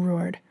 he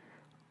roared.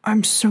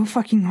 "I'm so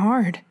fucking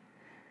hard.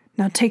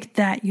 Now take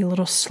that, you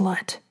little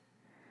slut."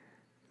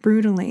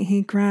 Brutally,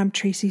 he grabbed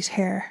Tracy's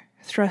hair,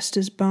 thrust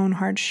his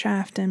bone-hard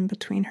shaft in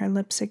between her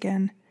lips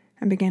again,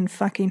 and began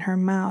fucking her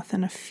mouth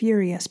in a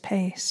furious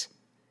pace.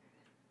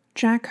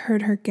 Jack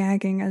heard her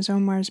gagging as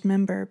Omar's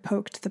member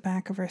poked the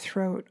back of her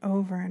throat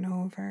over and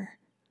over.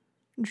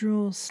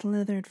 Drool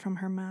slithered from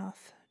her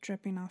mouth,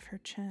 dripping off her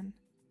chin.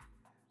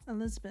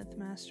 Elizabeth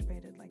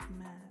masturbated like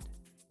mad,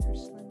 her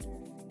slender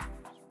fingers.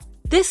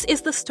 This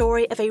is the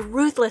story of a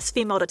ruthless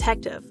female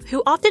detective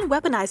who often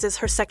weaponizes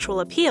her sexual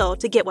appeal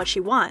to get what she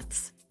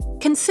wants.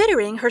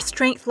 Considering her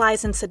strength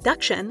lies in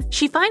seduction,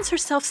 she finds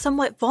herself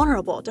somewhat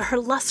vulnerable to her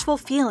lustful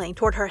feeling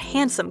toward her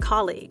handsome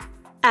colleague.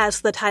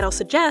 As the title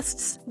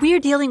suggests, we're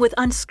dealing with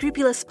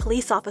unscrupulous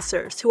police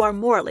officers who are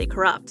morally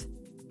corrupt.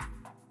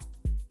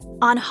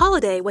 On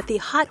Holiday with the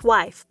Hot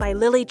Wife by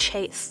Lily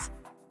Chase.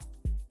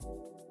 I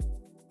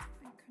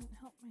couldn't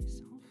help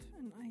myself,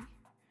 and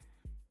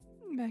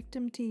I begged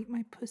him to eat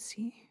my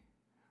pussy.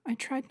 I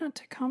tried not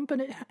to come,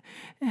 but it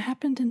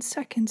happened in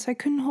seconds. I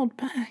couldn't hold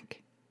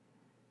back.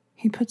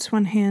 He puts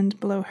one hand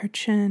below her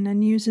chin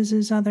and uses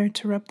his other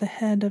to rub the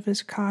head of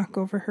his cock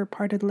over her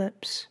parted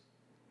lips.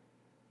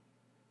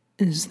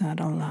 Is that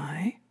a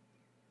lie?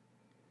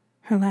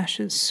 Her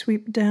lashes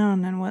sweep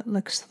down in what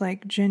looks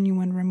like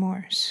genuine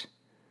remorse.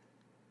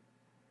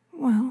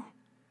 Well,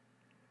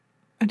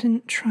 I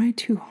didn't try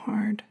too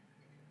hard.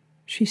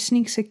 She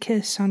sneaks a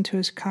kiss onto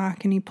his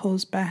cock and he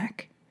pulls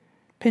back,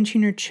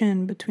 pinching her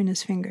chin between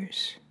his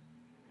fingers.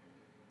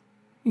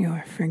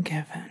 You're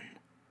forgiven.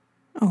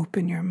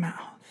 Open your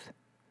mouth.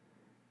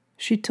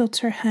 She tilts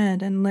her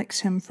head and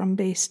licks him from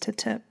base to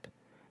tip,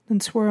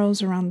 then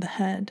swirls around the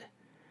head,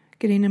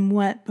 getting him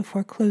wet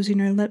before closing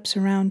her lips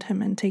around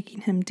him and taking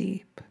him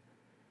deep.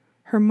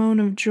 Her moan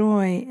of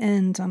joy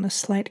ends on a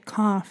slight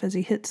cough as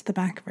he hits the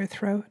back of her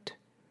throat.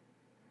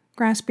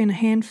 Grasping a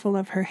handful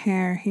of her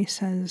hair, he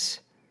says,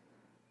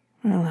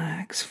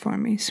 Relax for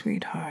me,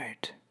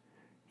 sweetheart.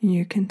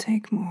 You can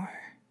take more.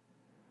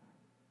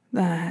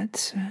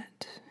 That's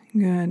it.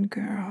 Good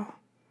girl.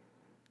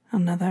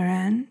 Another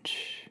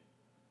inch.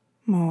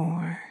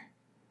 More.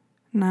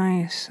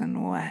 Nice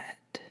and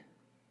wet.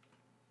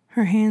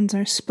 Her hands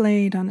are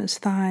splayed on his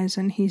thighs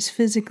and he's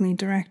physically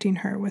directing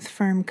her with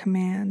firm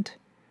command.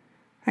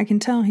 I can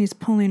tell he's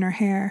pulling her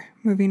hair,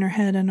 moving her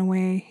head in a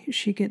way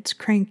she gets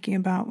cranky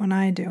about when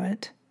I do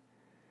it.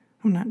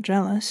 I'm not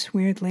jealous,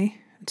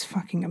 weirdly. It's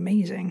fucking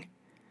amazing.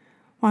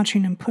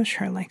 Watching him push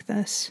her like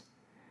this.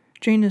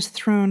 Jane has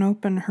thrown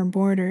open her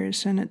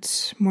borders and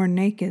it's more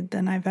naked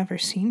than I've ever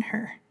seen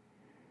her.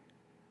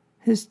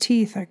 His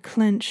teeth are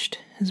clenched,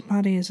 his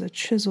body is a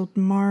chiseled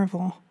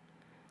marvel.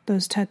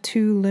 Those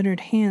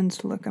tattoo-littered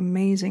hands look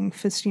amazing,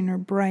 fisting her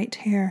bright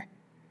hair,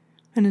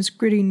 and his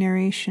gritty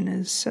narration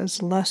is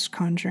as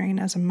lust-conjuring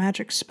as a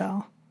magic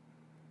spell.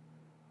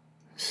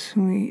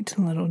 Sweet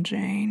little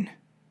Jane.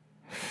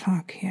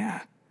 Fuck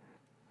yeah.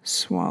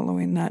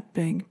 Swallowing that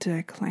big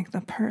dick like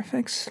the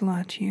perfect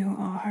slut you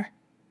are.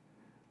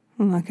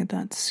 Look at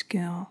that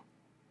skill.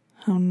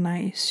 How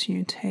nice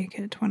you take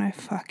it when I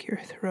fuck your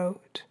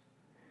throat.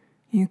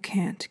 You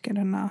can't get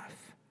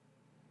enough.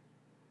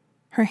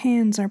 Her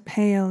hands are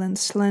pale and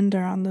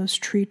slender on those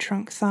tree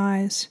trunk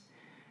thighs,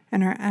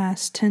 and her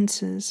ass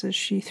tenses as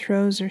she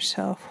throws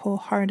herself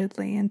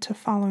wholeheartedly into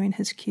following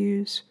his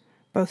cues,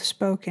 both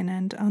spoken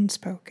and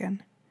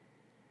unspoken.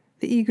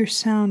 The eager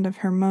sound of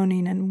her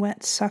moaning and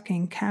wet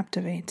sucking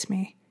captivates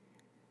me.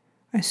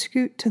 I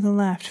scoot to the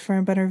left for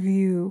a better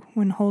view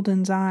when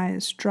Holden's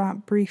eyes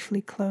drop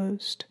briefly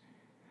closed.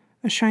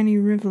 A shiny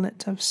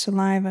rivulet of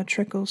saliva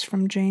trickles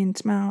from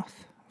Jane's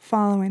mouth,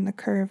 following the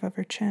curve of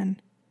her chin.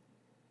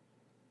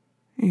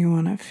 You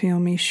want to feel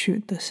me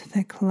shoot this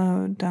thick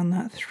load down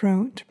that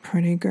throat,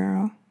 pretty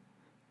girl?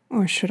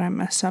 Or should I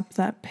mess up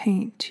that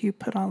paint you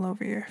put all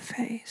over your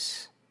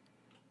face?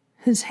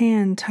 His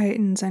hand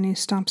tightens and he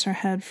stops her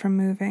head from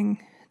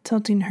moving,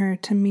 tilting her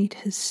to meet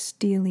his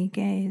steely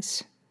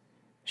gaze.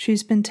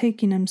 She's been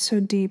taking him so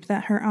deep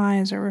that her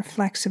eyes are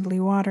reflexively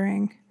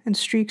watering, and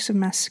streaks of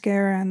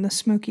mascara and the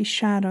smoky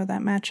shadow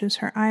that matches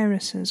her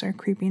irises are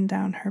creeping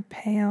down her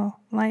pale,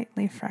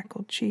 lightly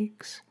freckled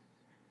cheeks.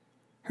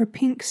 Her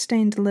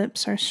pink-stained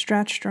lips are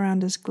stretched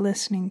around his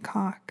glistening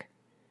cock.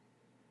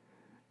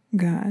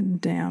 God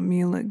damn,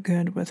 you look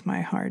good with my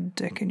hard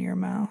dick in your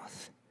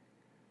mouth.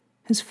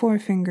 His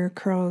forefinger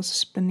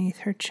curls beneath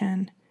her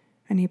chin,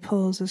 and he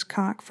pulls his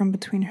cock from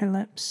between her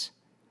lips.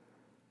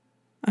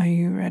 Are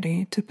you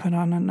ready to put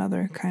on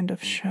another kind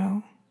of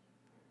show?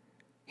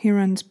 He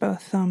runs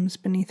both thumbs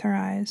beneath her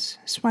eyes,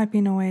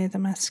 swiping away the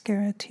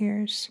mascara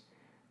tears,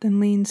 then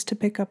leans to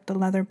pick up the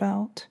leather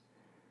belt.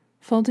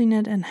 Folding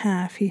it in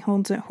half, he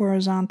holds it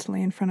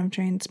horizontally in front of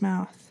Jane's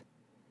mouth.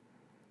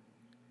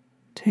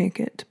 Take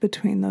it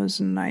between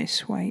those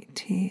nice white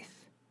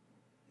teeth.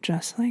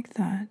 Just like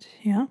that,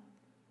 yep.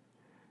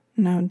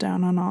 Now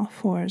down on all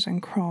fours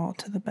and crawl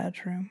to the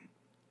bedroom.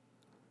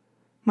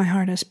 My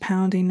heart is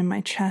pounding in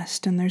my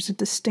chest and there's a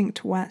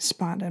distinct wet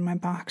spot in my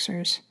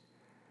boxers.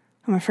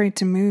 I'm afraid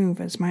to move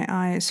as my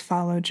eyes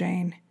follow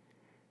Jane.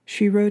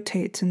 She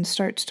rotates and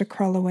starts to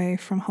crawl away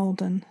from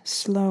Holden,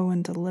 slow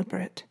and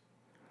deliberate.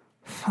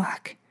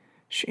 Fuck,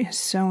 she is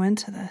so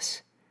into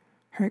this.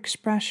 Her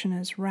expression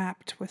is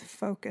wrapped with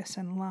focus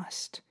and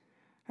lust.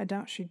 I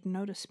doubt she'd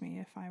notice me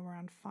if I were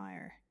on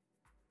fire.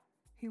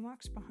 He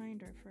walks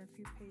behind her for a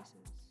few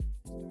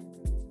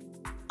paces.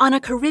 On a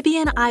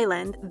Caribbean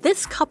island,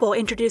 this couple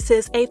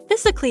introduces a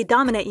physically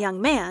dominant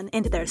young man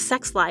into their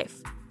sex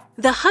life.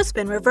 The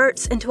husband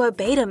reverts into a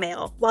beta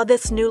male, while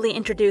this newly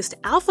introduced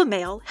alpha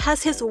male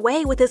has his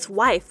way with his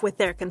wife with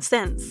their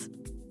consents.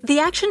 The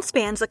action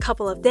spans a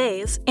couple of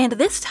days, and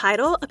this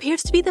title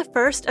appears to be the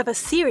first of a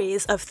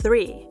series of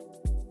 3.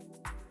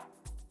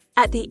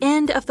 At the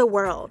End of the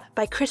World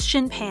by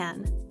Christian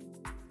Pan.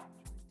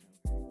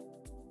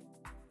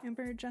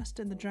 Amber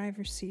adjusted the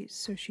driver's seat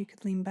so she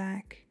could lean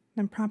back,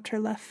 then propped her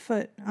left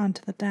foot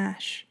onto the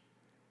dash.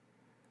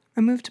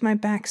 I moved my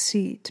back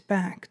seat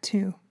back,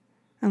 too,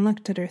 and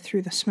looked at her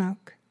through the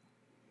smoke.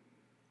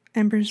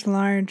 Amber's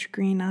large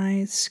green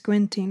eyes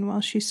squinting while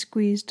she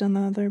squeezed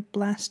another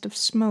blast of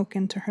smoke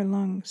into her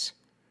lungs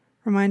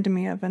reminded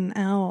me of an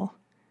owl.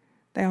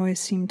 They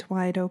always seemed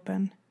wide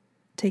open,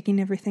 taking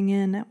everything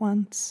in at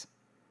once.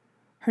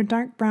 Her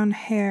dark brown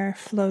hair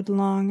flowed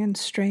long and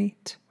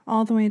straight,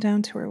 all the way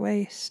down to her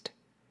waist.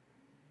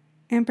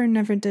 Amber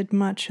never did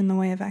much in the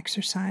way of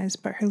exercise,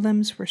 but her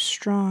limbs were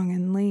strong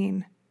and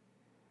lean.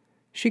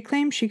 She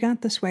claimed she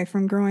got this way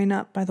from growing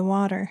up by the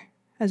water,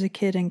 as a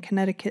kid in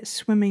Connecticut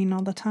swimming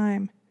all the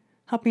time,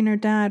 helping her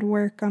dad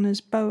work on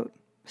his boat,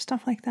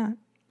 stuff like that.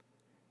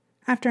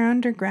 After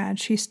undergrad,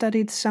 she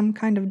studied some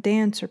kind of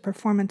dance or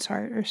performance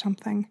art or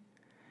something.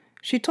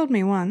 She told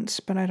me once,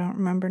 but I don't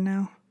remember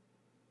now.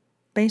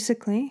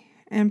 Basically,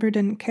 Amber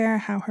didn't care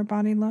how her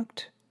body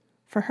looked.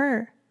 For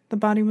her, the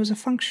body was a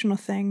functional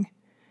thing,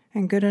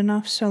 and good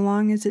enough so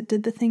long as it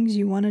did the things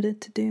you wanted it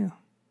to do.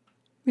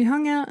 We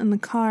hung out in the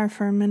car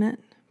for a minute,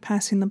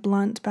 passing the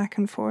blunt back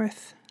and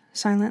forth,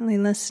 silently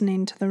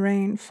listening to the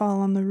rain fall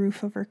on the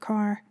roof of her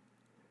car.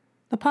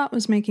 The pot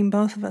was making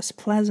both of us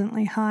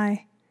pleasantly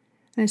high,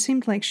 and it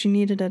seemed like she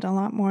needed it a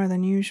lot more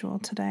than usual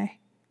today.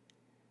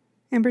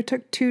 Amber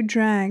took 2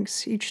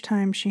 drags each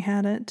time she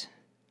had it,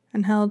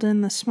 and held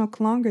in the smoke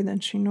longer than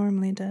she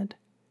normally did.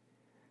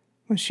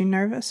 Was she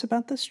nervous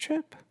about this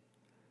trip?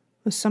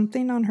 Was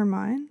something on her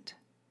mind?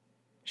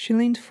 She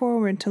leaned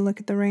forward to look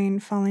at the rain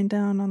falling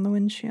down on the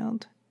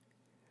windshield.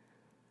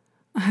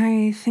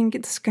 "I think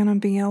it's gonna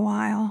be a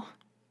while,"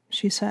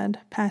 she said,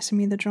 passing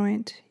me the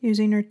joint,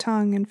 using her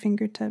tongue and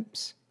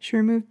fingertips. She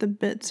removed the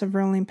bits of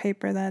rolling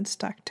paper that had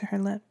stuck to her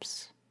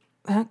lips.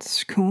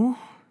 "That's cool,"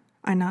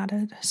 I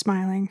nodded,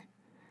 smiling.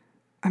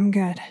 "I'm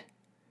good."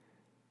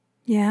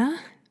 "Yeah?"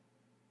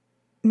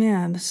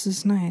 "Yeah, this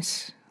is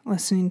nice,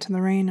 listening to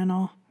the rain and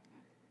all."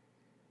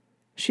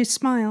 She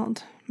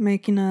smiled,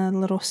 making a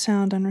little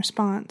sound in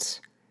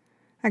response.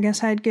 I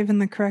guess I had given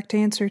the correct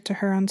answer to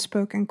her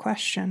unspoken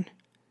question.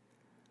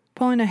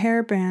 Pulling a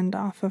hairband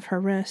off of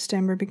her wrist,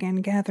 Amber began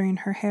gathering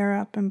her hair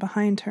up and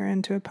behind her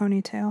into a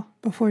ponytail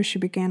before she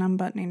began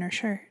unbuttoning her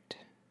shirt.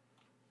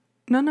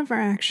 None of our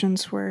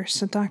actions were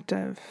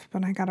seductive,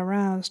 but I got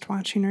aroused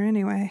watching her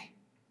anyway.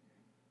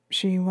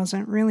 She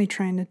wasn't really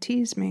trying to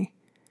tease me.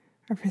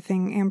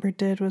 Everything Amber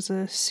did was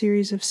a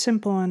series of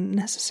simple and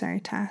necessary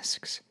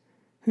tasks,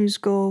 whose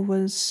goal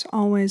was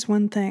always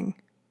one thing,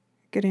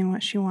 getting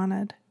what she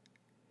wanted.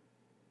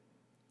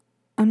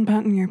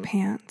 "Unbutton your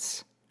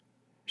pants,"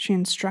 she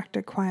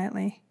instructed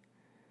quietly.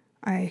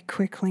 I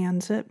quickly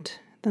unzipped,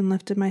 then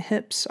lifted my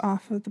hips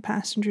off of the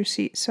passenger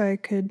seat so I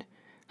could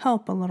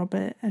help a little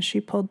bit as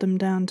she pulled them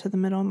down to the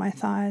middle of my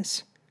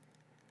thighs.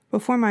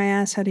 Before my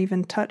ass had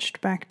even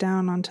touched back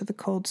down onto the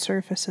cold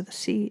surface of the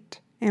seat,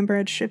 Amber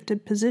had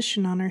shifted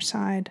position on her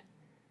side.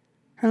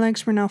 Her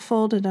legs were now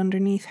folded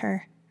underneath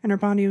her, and her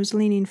body was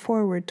leaning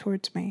forward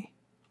towards me.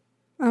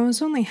 I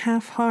was only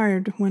half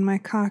hard when my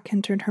cock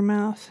entered her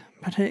mouth,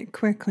 but it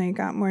quickly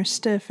got more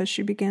stiff as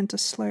she began to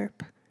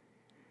slurp.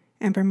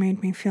 Amber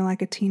made me feel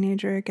like a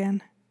teenager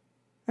again.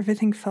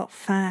 Everything felt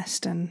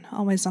fast and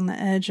always on the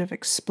edge of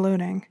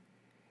exploding.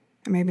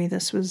 And maybe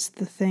this was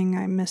the thing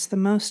I missed the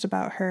most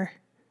about her,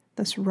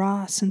 this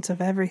raw sense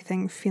of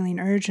everything feeling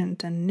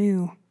urgent and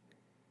new.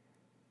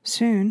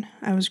 Soon,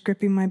 I was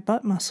gripping my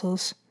butt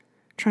muscles,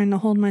 trying to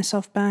hold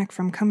myself back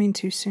from coming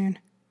too soon.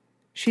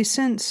 She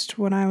sensed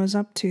what I was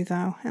up to,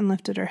 though, and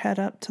lifted her head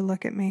up to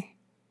look at me.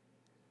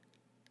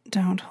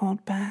 "Don't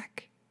hold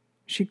back,"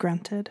 she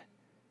grunted.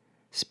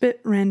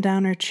 Spit ran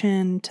down her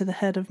chin to the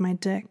head of my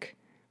dick,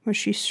 which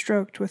she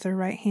stroked with her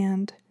right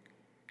hand.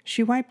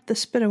 She wiped the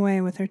spit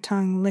away with her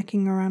tongue,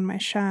 licking around my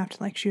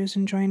shaft like she was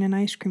enjoying an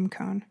ice cream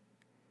cone.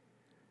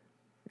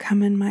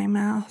 "Come in my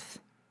mouth.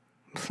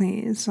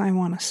 Please, I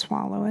want to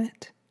swallow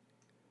it."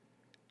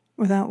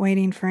 Without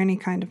waiting for any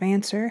kind of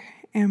answer,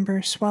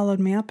 Amber swallowed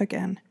me up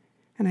again,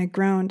 and I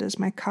groaned as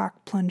my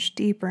cock plunged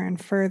deeper and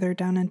further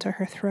down into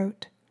her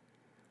throat.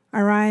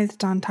 I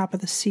writhed on top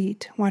of the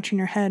seat, watching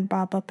her head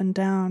bob up and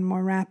down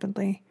more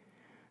rapidly,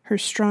 her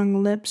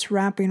strong lips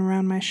wrapping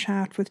around my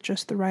shaft with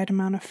just the right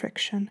amount of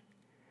friction.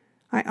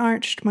 I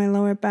arched my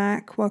lower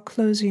back while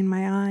closing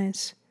my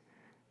eyes,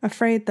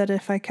 afraid that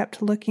if I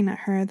kept looking at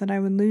her that I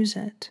would lose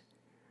it.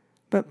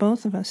 But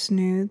both of us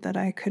knew that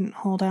I couldn't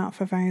hold out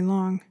for very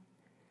long,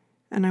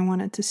 and I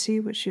wanted to see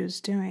what she was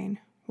doing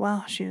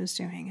while she was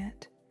doing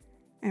it.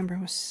 Amber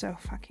was so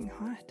fucking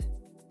hot.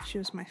 She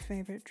was my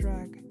favorite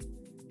drug,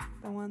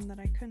 the one that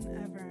I couldn't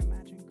ever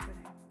imagine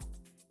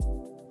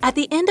quitting. At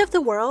the End of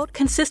the World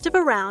consists of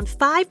around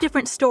 5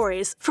 different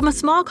stories from a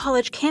small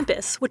college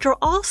campus, which are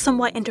all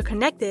somewhat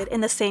interconnected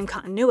in the same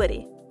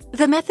continuity.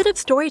 The method of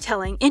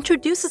storytelling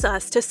introduces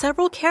us to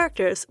several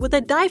characters with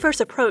a diverse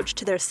approach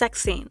to their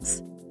sex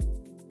scenes.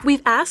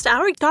 We've asked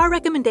our star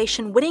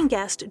recommendation winning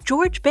guest,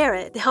 George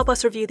Barrett, to help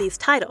us review these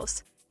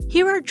titles.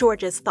 Here are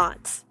George's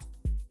thoughts.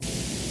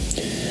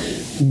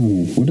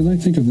 What did I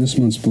think of this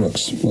month's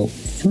books? Well,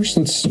 first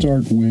let's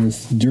start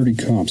with Dirty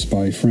Cops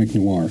by Frank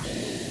Noir.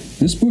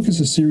 This book is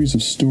a series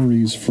of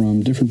stories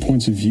from different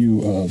points of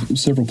view of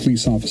several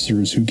police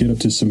officers who get up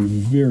to some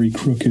very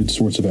crooked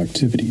sorts of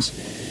activities.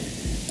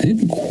 I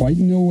didn't quite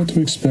know what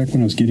to expect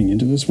when I was getting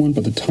into this one,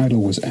 but the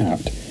title was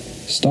apt.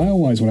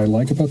 Style-wise, what I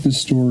like about this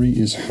story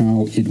is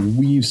how it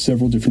weaves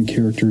several different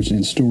characters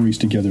and stories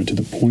together to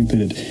the point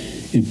that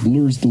it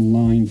blurs the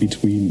line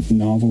between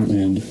novel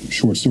and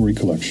short story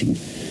collection.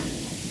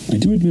 I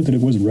do admit that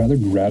it was rather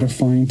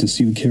gratifying to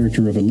see the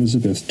character of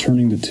Elizabeth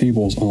turning the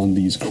tables on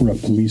these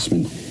corrupt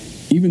policemen,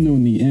 even though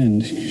in the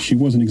end, she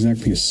wasn't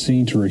exactly a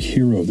saint or a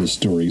hero of this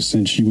story,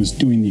 since she was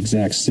doing the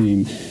exact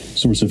same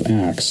sorts of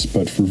acts,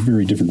 but for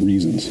very different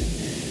reasons.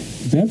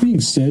 That being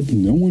said,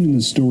 no one in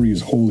this story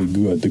is wholly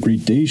good. The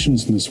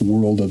gradations in this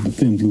world of the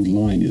thin blue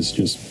line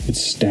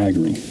it's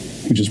staggering,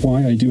 which is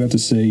why I do have to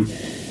say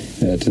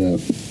that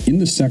in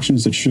the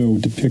sections that show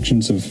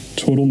depictions of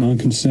total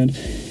non-consent,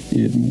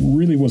 it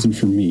really wasn't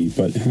for me.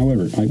 But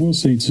however, I will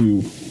say to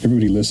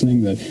everybody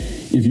listening that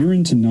if you're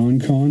into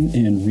non-con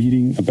and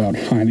reading about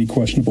highly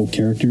questionable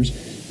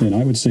characters, then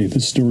I would say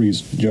this story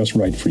is just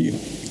right for you.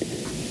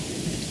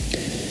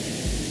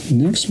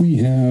 Next we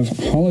have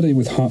Holiday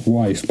with Hot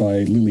Wife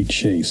by Lily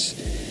Chase.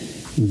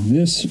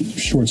 This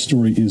short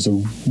story is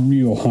a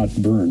real hot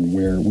burn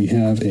where we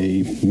have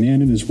a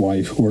man and his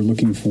wife who are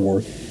looking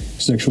for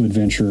sexual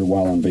adventure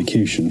while on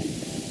vacation.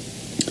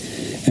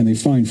 And they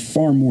find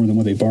far more than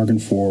what they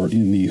bargained for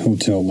in the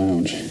hotel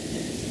lounge.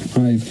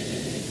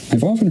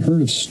 I've often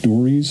heard of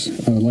stories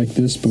like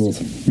this,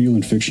 both real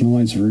and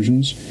fictionalized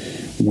versions,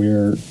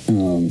 where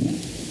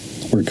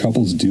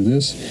couples do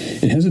this.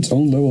 It has its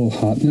own level of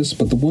hotness,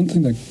 but the one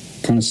thing that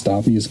kind of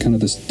stopped me is kind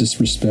of this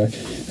disrespect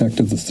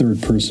of the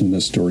third person in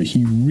this story.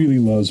 He really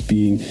loves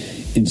being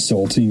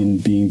insulting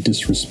and being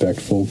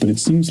disrespectful, but it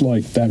seems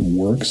like that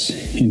works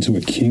into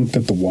a kink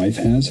that the wife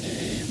has,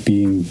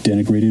 being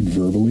denigrated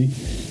verbally.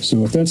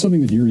 So if that's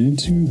something that you're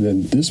into,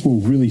 then this will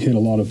really hit a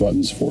lot of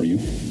buttons for you,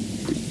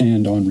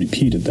 and on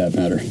repeat at that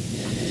matter.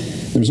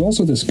 There's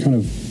also this kind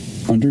of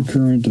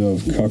undercurrent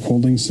of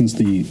cuckolding, since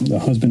the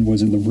husband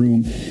was in the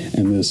room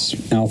and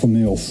this alpha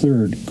male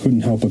third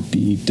couldn't help but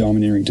be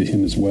domineering to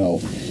him as well.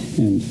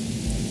 And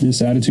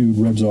this attitude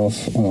rubs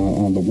off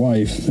on the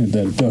wife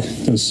that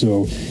does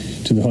so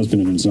to the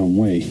husband in its own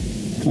way.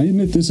 I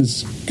admit this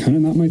is kind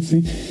of not my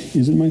thing,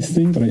 isn't my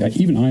thing, but I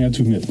have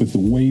to admit, with the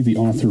way the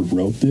author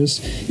wrote this,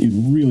 it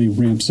really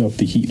ramps up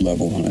the heat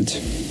level on it,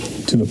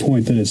 to the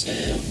point that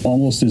it's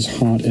almost as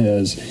hot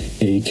as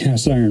a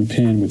cast iron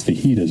pan with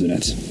fajitas in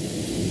it.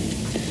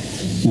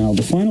 Now,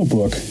 the final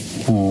book,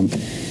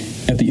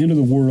 At the End of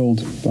the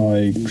World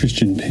by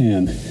Christian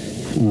Pan,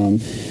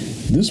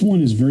 this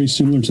one is very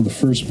similar to the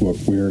first book,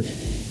 where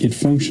it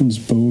functions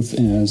both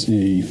as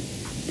a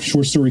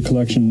short story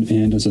collection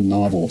and as a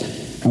novel.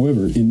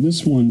 However, in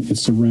this one, it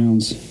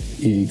surrounds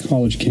a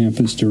college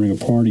campus during a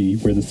party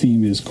where the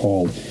theme is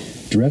called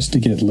Dress to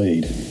Get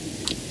Laid,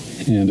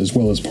 and as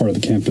well as part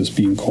of the campus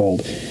being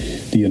called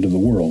The End of the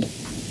World.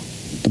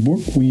 The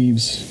book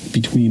weaves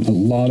between a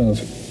lot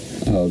of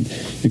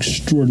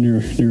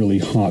extraordinarily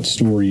hot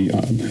story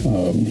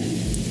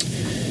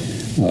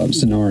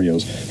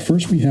scenarios.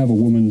 First, we have a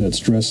woman that's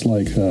dressed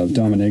like a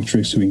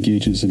dominatrix who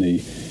engages in a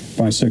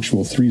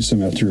bisexual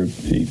threesome after a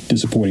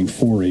disappointing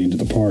foray into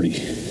the party.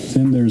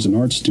 Then there's an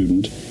art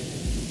student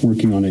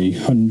working on a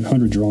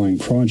 100-drawing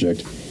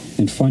project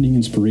and finding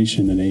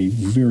inspiration in a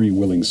very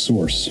willing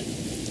source.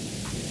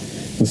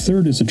 The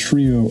third is a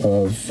trio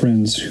of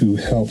friends who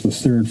help the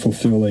third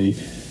fulfill a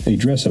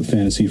dress-up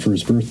fantasy for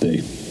his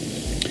birthday.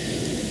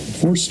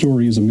 Fourth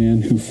story is a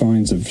man who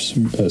finds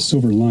a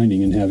silver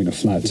lining in having a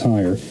flat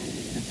tire.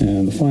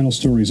 And the final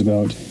story is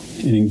about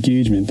an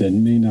engagement that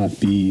may not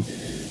be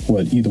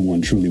what either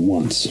one truly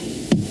wants.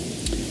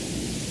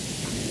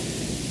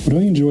 What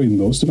I enjoy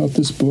most about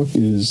this book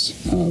is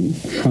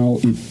how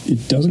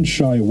it doesn't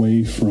shy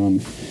away from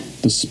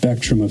the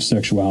spectrum of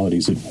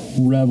sexualities. It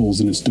revels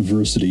in its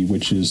diversity,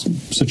 which is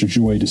such a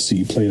joy to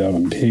see played out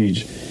on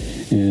page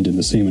and in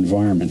the same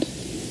environment.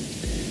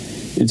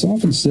 It's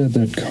often said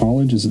that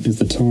college is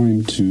the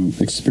time to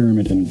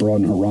experiment and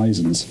broaden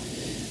horizons,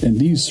 and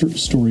these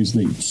stories,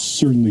 they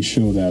certainly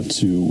show that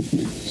to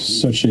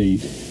such a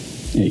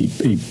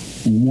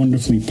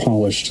wonderfully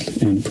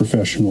polished and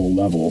professional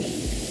level.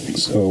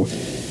 So,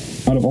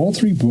 out of all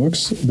three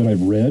books that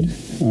I've read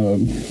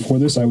for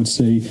this, I would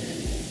say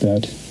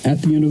that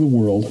At the End of the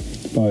World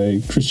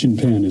by Christian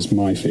Pan is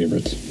my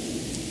favorite.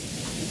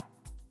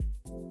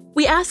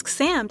 We asked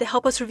Sam to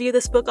help us review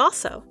this book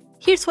also.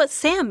 Here's what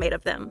Sam made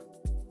of them.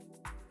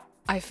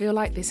 I feel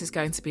like this is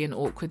going to be an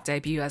awkward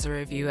debut as a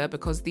reviewer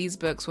because these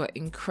books were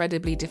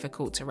incredibly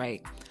difficult to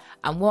rate.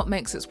 And what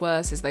makes it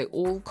worse is they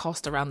all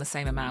cost around the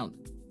same amount.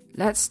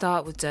 Let's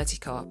start with Dirty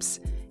Cops.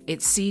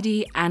 It's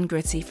seedy and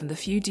gritty, from the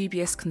few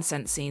dubious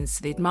consent scenes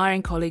to the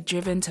admiring colleague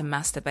driven to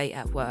masturbate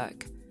at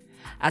work.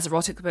 As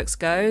erotic books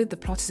go, the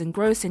plot is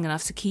engrossing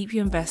enough to keep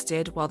you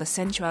invested, while the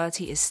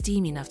sensuality is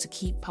steamy enough to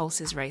keep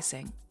pulses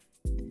racing.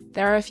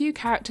 There are a few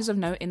characters of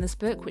note in this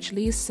book, which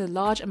leads to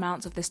large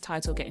amounts of this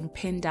title getting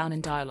pinned down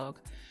in dialogue,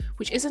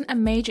 which isn't a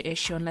major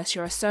issue unless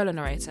you're a solo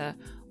narrator,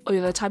 or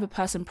you're the type of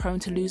person prone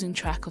to losing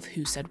track of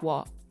who said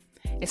what.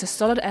 It's a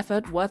solid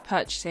effort worth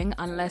purchasing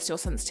unless you're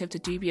sensitive to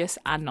dubious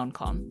and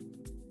non-con.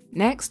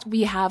 Next,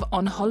 we have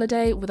On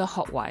Holiday with a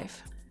Hot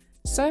Wife.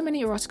 So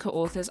many erotica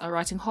authors are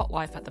writing hot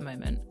wife at the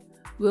moment.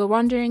 We were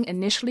wondering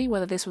initially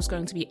whether this was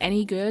going to be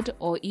any good,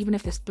 or even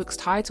if this book's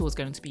title was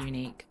going to be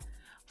unique.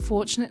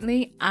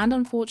 Fortunately and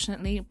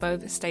unfortunately,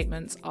 both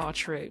statements are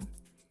true.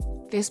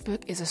 This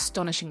book is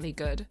astonishingly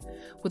good,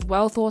 with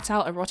well thought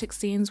out erotic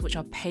scenes which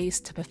are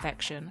paced to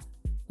perfection.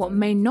 What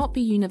may not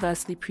be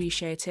universally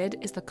appreciated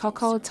is the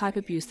cuckold type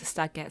abuse the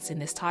stag gets in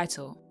this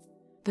title.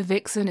 The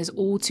vixen is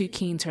all too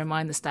keen to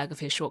remind the stag of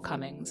his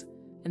shortcomings,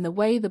 and the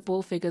way the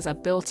bull figures are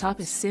built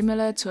up is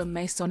similar to a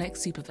Masonic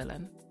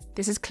supervillain.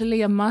 This is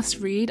clearly a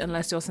must-read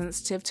unless you're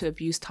sensitive to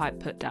abuse-type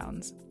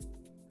put-downs.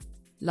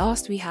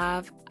 Last we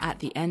have At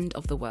the End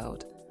of the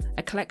World,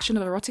 a collection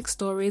of erotic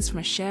stories from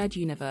a shared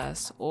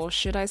universe, or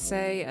should I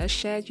say a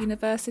shared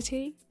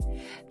university?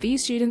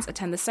 These students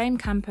attend the same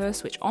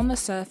campus, which on the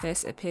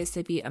surface appears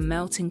to be a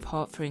melting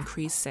pot for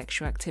increased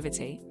sexual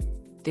activity.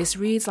 This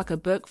reads like a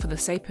book for the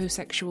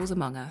sapiosexuals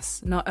among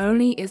us. Not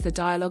only is the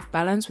dialogue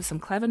balanced with some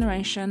clever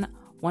narration,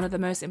 one of the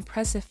most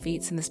impressive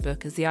feats in this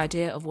book is the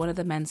idea of one of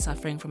the men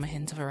suffering from a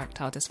hint of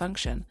erectile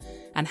dysfunction,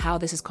 and how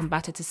this is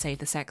combated to save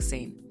the sex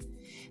scene.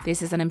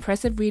 This is an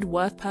impressive read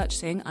worth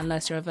purchasing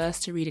unless you're averse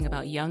to reading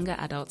about younger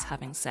adults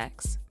having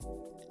sex.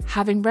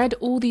 Having read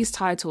all these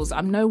titles,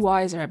 I'm no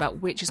wiser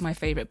about which is my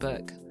favourite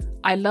book.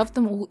 I love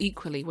them all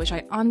equally, which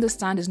I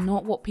understand is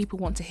not what people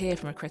want to hear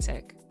from a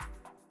critic.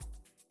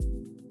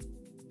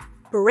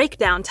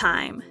 Breakdown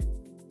time.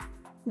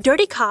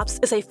 Dirty Cops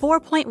is a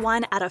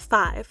 4.1 out of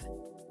 5.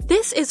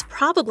 This is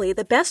probably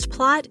the best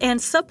plot and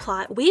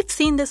subplot we've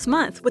seen this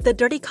month, with the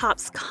Dirty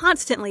Cops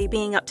constantly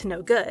being up to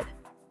no good.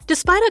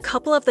 Despite a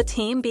couple of the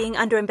team being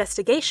under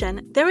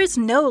investigation, there is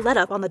no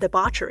let-up on the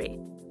debauchery.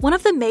 One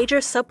of the major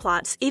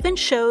subplots even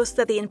shows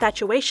that the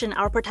infatuation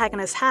our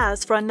protagonist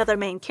has for another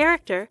main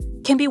character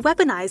can be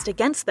weaponized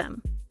against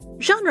them.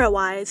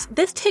 Genre-wise,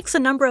 this ticks a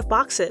number of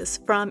boxes,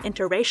 from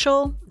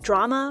interracial,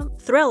 drama,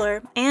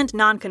 thriller, and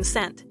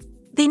non-consent.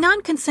 The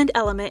non-consent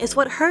element is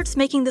what hurts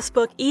making this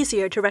book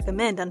easier to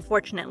recommend,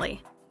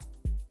 unfortunately.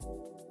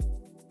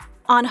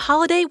 On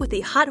Holiday with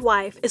the Hot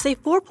Wife is a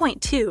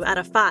 4.2 out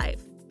of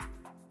 5.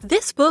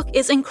 This book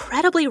is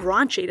incredibly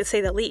raunchy, to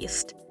say the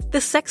least.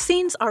 The sex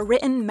scenes are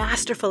written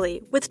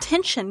masterfully, with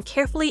tension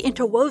carefully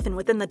interwoven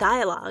within the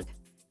dialogue.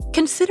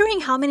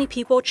 Considering how many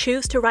people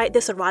choose to write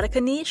this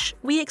erotica niche,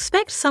 we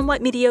expect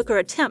somewhat mediocre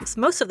attempts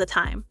most of the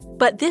time,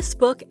 but this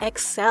book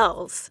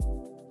excels.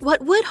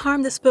 What would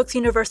harm this book's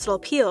universal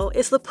appeal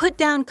is the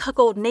put-down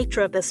cuckold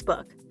nature of this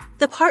book.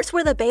 The parts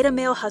where the beta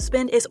male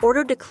husband is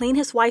ordered to clean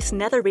his wife's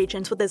nether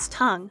regions with his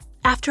tongue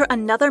after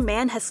another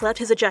man has slept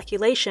his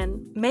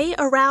ejaculation may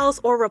arouse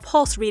or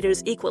repulse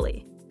readers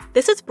equally.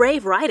 This is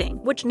brave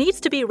writing, which needs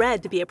to be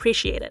read to be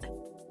appreciated.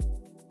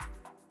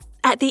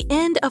 At the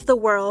End of the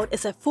World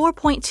is a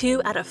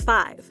 4.2 out of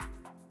 5.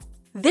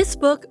 This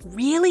book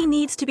really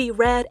needs to be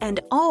read and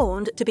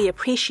owned to be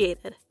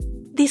appreciated.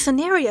 The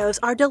scenarios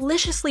are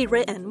deliciously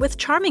written with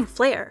charming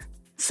flair.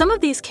 Some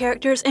of these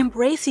characters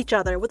embrace each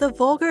other with a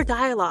vulgar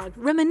dialogue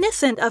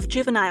reminiscent of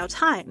juvenile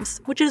times,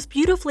 which is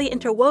beautifully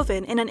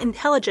interwoven in an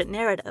intelligent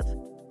narrative.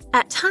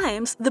 At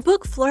times, the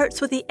book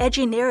flirts with the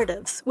edgy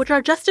narratives, which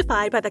are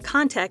justified by the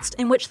context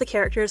in which the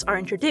characters are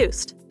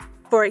introduced.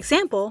 For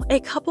example,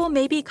 a couple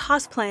may be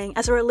cosplaying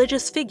as a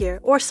religious figure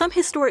or some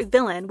historic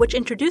villain which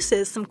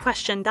introduces some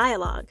questioned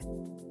dialogue.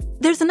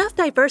 There's enough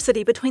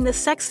diversity between the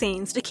sex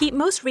scenes to keep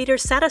most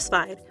readers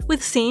satisfied,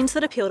 with scenes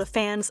that appeal to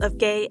fans of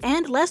gay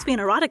and lesbian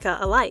erotica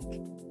alike.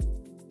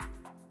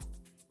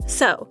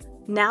 So,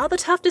 now the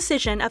tough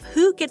decision of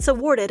who gets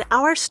awarded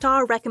our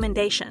star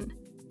recommendation.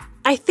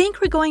 I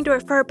think we're going to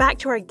refer back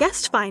to our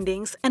guest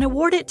findings and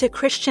award it to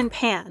Christian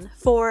Pan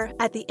for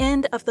At the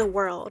End of the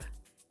World.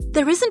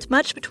 There isn't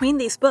much between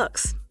these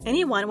books.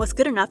 Anyone was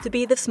good enough to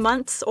be this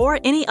month's or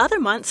any other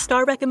month's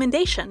star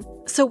recommendation,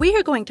 so we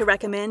are going to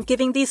recommend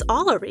giving these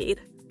all a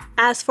read.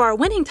 As for our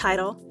winning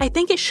title, I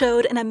think it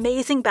showed an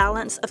amazing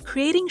balance of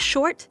creating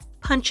short,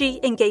 punchy,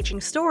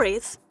 engaging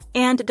stories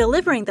and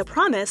delivering the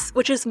promise,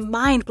 which is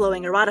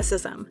mind-blowing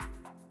eroticism.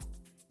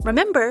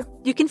 Remember,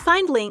 you can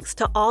find links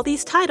to all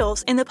these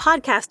titles in the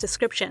podcast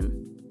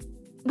description.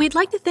 We'd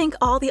like to thank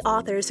all the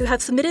authors who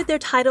have submitted their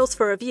titles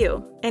for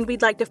review, and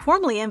we'd like to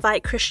formally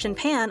invite Christian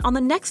Pan on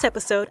the next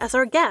episode as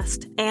our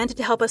guest, and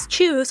to help us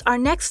choose our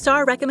next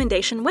star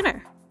recommendation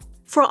winner.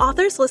 For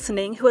authors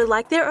listening who would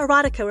like their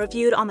erotica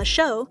reviewed on the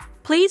show,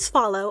 please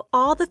follow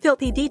All the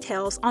Filthy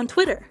Details on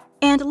Twitter,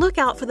 and look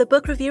out for the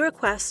book review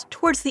requests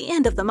towards the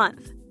end of the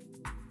month.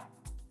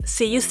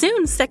 See you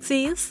soon,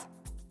 sexies!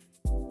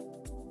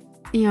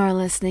 You're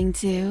listening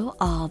to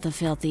All the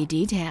Filthy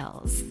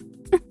Details.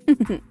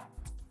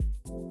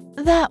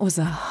 That was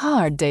a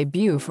hard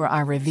debut for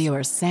our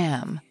reviewer,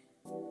 Sam.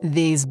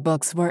 These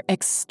books were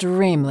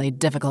extremely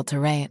difficult to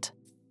rate.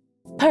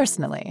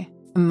 Personally,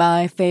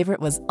 my favorite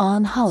was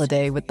On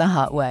Holiday with the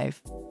Hot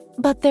Wife,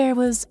 but there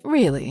was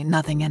really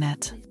nothing in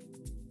it.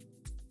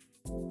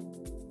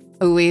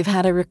 We've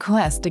had a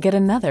request to get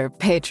another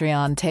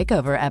Patreon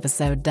takeover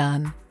episode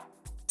done.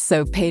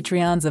 So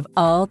Patreons of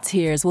all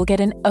tiers will get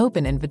an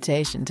open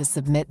invitation to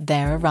submit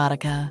their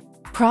erotica,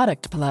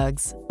 product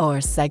plugs,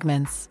 or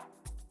segments.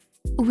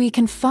 We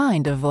can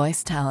find a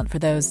voice talent for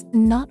those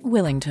not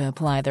willing to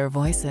apply their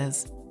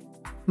voices.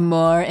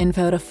 More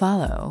info to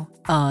follow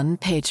on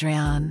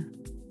Patreon.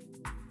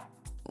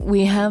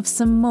 We have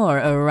some more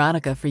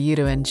erotica for you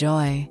to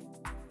enjoy.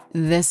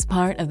 This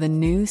part of the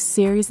new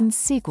series and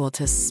sequel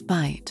to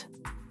Spite.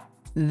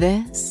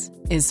 This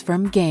is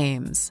from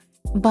Games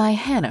by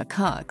Hannah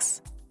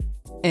Cox.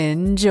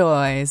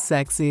 Enjoy,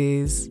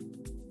 sexies.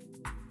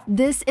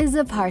 This is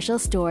a partial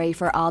story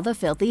for All the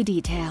Filthy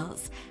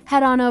Details.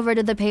 Head on over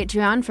to the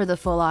Patreon for the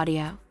full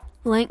audio.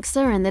 Links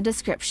are in the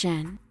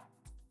description.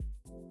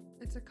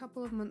 It's a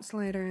couple of months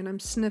later, and I'm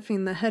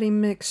sniffing the heady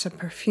mix of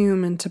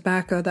perfume and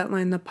tobacco that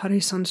line the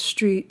Parisian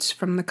streets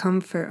from the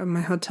comfort of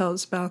my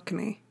hotel's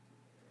balcony.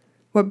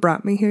 What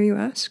brought me here, you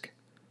ask?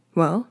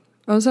 Well,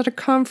 I was at a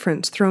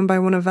conference thrown by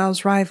one of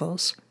Val's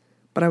rivals,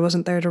 but I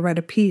wasn't there to write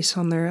a piece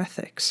on their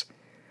ethics.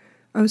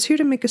 I was here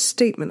to make a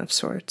statement of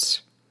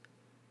sorts.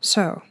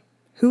 So,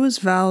 who was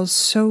Val's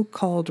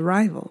so-called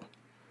rival?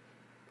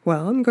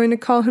 Well, I'm going to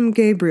call him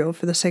Gabriel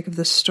for the sake of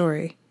this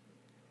story.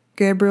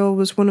 Gabriel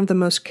was one of the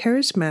most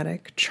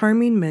charismatic,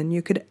 charming men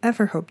you could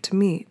ever hope to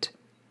meet.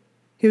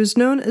 He was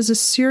known as a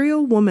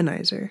serial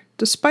womanizer,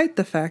 despite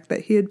the fact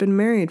that he had been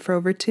married for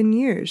over 10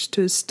 years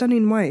to his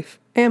stunning wife,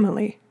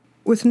 Amelie.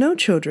 With no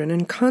children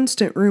and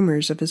constant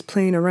rumors of his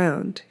playing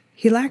around,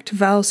 he lacked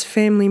Val's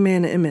family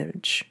man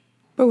image.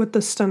 But with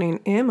the stunning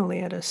Amelie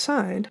at his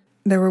side,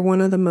 they were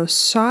one of the most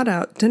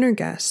sought-out dinner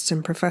guests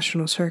in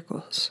professional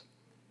circles.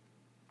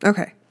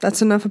 Okay,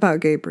 that's enough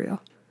about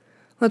Gabriel.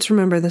 Let's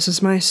remember this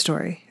is my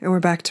story, and we're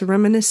back to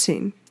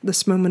reminiscing,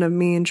 this moment of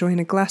me enjoying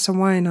a glass of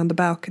wine on the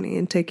balcony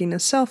and taking a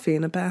selfie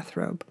in a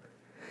bathrobe.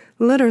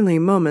 Literally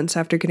moments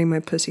after getting my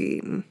pussy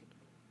eaten.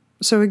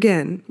 So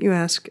again, you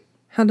ask,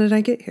 how did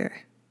I get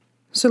here?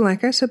 So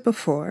like I said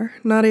before,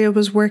 Nadia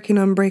was working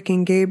on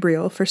breaking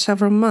Gabriel for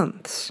several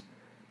months.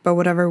 But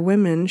whatever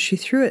women she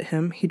threw at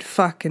him, he'd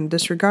fuck and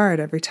disregard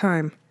every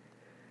time.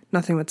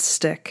 Nothing would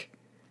stick,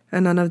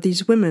 and none of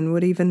these women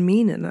would even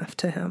mean enough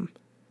to him.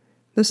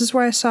 This is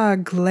where I saw a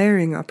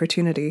glaring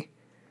opportunity.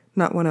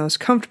 Not one I was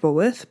comfortable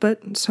with,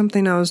 but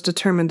something I was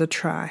determined to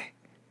try.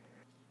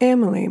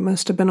 Amelie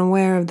must have been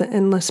aware of the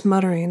endless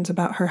mutterings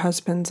about her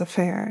husband's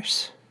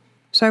affairs.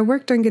 So I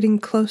worked on getting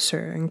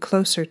closer and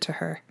closer to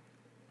her.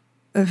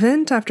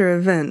 Event after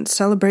event,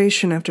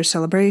 celebration after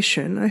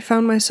celebration, I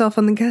found myself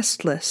on the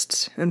guest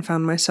lists and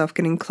found myself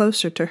getting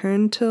closer to her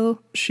until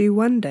she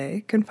one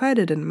day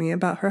confided in me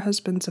about her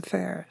husband's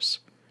affairs.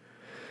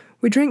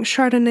 We drank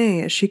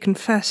Chardonnay as she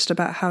confessed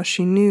about how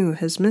she knew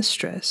his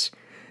mistress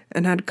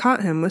and had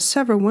caught him with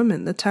several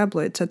women the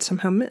tabloids had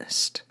somehow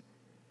missed.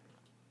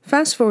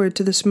 Fast forward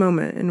to this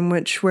moment in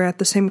which we're at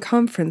the same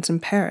conference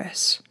in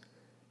Paris.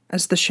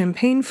 As the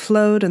champagne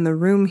flowed and the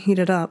room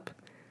heated up,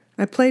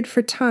 I played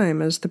for time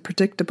as the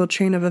predictable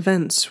chain of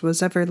events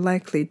was ever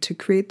likely to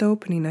create the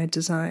opening I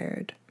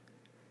desired.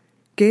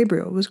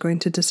 Gabriel was going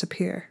to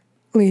disappear,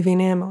 leaving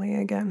Amelie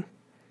again.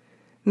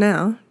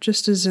 Now,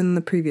 just as in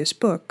the previous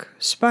book,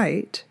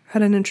 Spite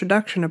had an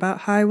introduction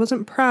about how I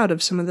wasn't proud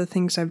of some of the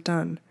things I've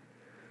done.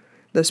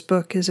 This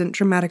book isn't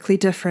dramatically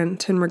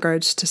different in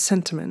regards to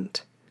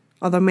sentiment.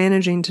 Although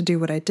managing to do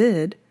what I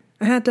did,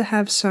 I had to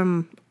have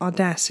some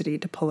audacity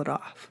to pull it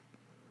off.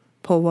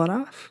 Pull what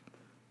off?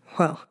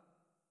 Well,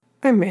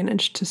 I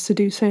managed to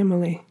seduce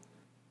Amelie.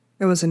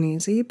 It wasn't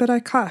easy, but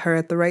I caught her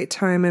at the right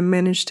time and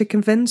managed to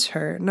convince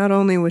her not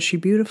only was she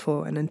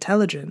beautiful and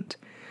intelligent,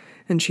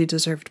 and she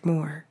deserved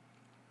more.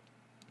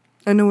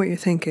 I know what you're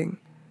thinking,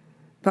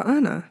 but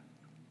Anna,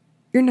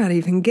 you're not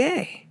even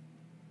gay.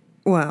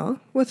 Well,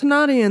 with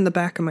Nadia in the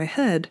back of my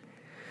head,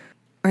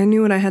 I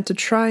knew what I had to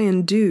try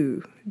and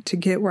do to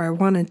get where I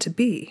wanted to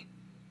be,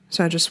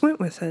 so I just went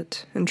with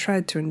it and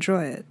tried to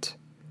enjoy it.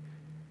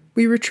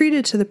 We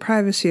retreated to the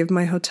privacy of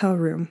my hotel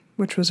room,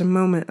 which was a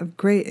moment of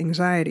great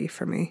anxiety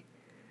for me,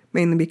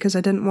 mainly because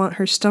I didn't want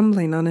her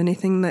stumbling on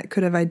anything that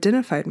could have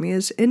identified me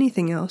as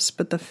anything else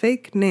but the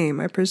fake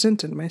name I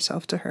presented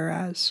myself to her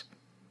as.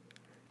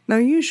 Now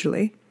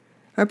usually,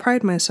 I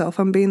pride myself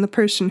on being the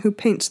person who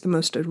paints the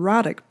most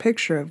erotic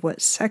picture of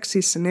what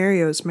sexy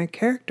scenarios my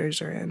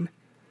characters are in.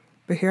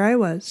 But here I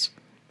was,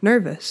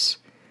 nervous,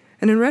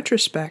 and in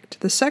retrospect,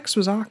 the sex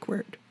was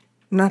awkward.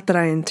 Not that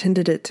I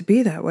intended it to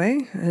be that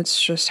way,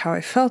 it's just how I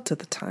felt at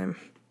the time.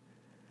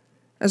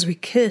 As we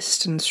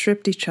kissed and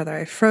stripped each other,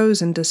 I froze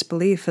in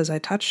disbelief as I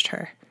touched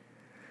her,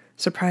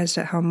 surprised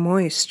at how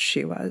moist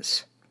she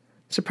was,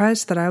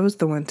 surprised that I was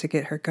the one to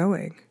get her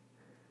going.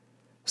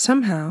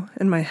 Somehow,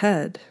 in my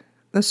head,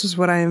 this was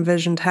what I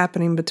envisioned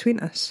happening between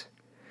us.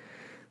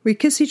 We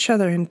kiss each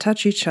other and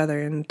touch each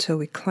other until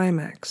we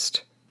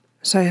climaxed.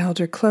 So I held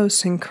her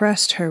close and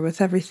caressed her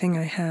with everything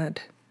I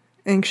had,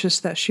 anxious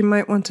that she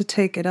might want to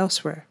take it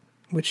elsewhere,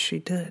 which she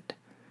did.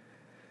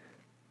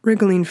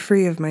 Wriggling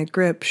free of my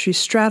grip, she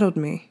straddled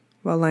me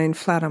while lying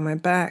flat on my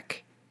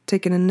back,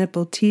 taking a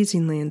nipple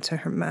teasingly into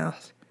her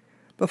mouth,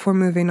 before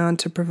moving on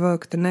to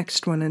provoke the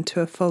next one into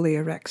a fully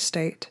erect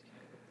state.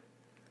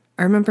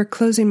 I remember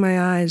closing my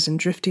eyes and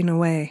drifting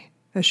away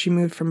as she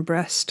moved from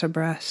breast to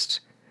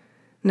breast,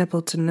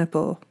 nipple to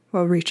nipple,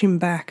 while reaching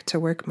back to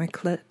work my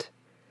clit.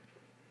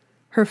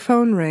 Her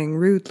phone rang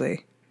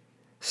rudely,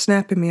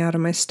 snapping me out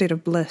of my state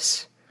of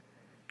bliss.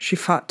 She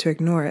fought to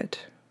ignore it,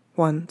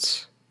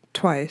 once,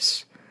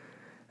 twice,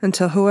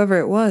 until whoever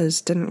it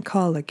was didn't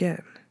call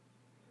again.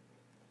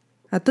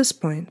 At this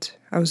point,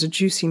 I was a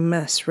juicy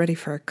mess ready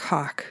for a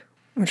cock,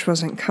 which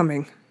wasn't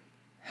coming.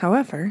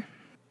 However,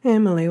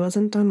 Emily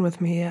wasn't done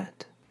with me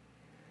yet.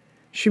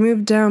 She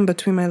moved down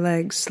between my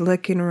legs,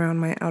 licking around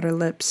my outer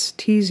lips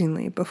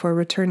teasingly before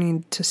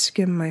returning to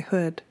skim my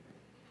hood.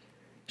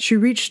 She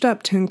reached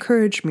up to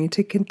encourage me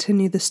to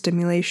continue the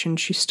stimulation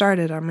she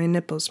started on my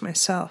nipples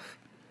myself,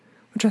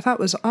 which I thought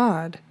was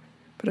odd,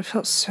 but it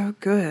felt so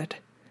good.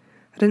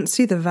 I didn't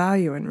see the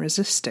value in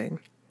resisting.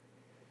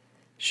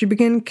 She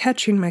began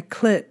catching my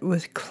clit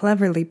with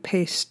cleverly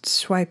paced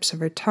swipes of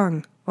her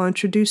tongue while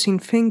introducing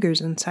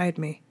fingers inside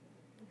me.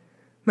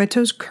 My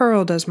toes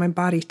curled as my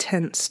body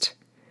tensed.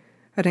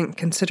 I didn't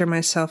consider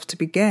myself to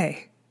be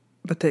gay,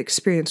 but the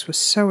experience was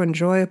so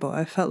enjoyable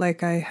I felt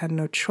like I had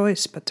no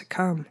choice but to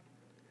come.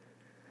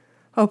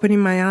 Opening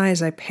my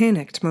eyes, I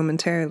panicked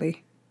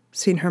momentarily,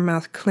 seeing her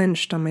mouth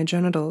clenched on my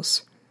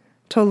genitals,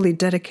 totally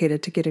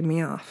dedicated to getting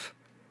me off.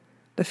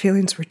 The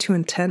feelings were too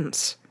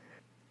intense.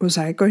 Was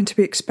I going to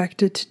be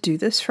expected to do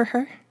this for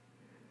her?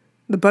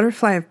 The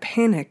butterfly of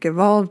panic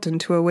evolved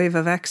into a wave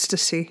of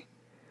ecstasy.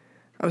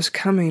 I was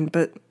coming,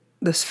 but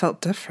this felt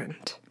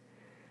different,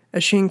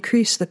 as she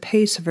increased the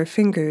pace of her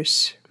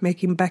fingers,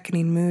 making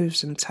beckoning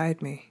moves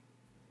inside me.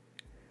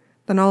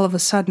 Then all of a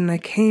sudden I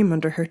came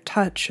under her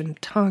touch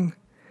and tongue.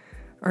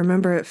 I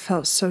remember it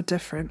felt so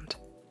different.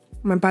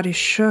 My body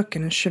shook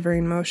in a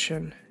shivering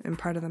motion, and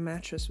part of the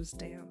mattress was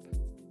damp.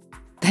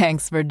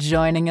 Thanks for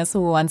joining us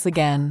once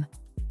again.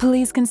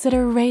 Please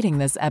consider rating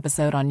this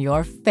episode on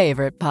your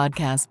favorite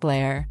podcast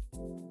player.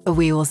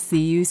 We will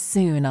see you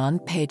soon on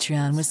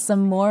Patreon with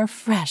some more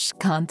fresh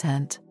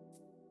content.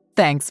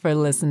 Thanks for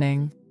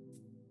listening.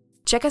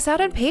 Check us out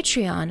on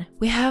Patreon.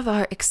 We have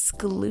our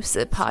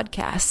exclusive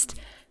podcast,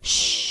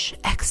 Shh,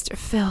 Extra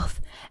Filth,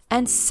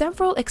 and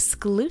several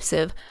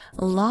exclusive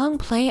long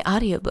play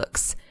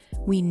audiobooks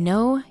we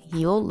know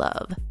you'll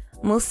love.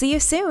 We'll see you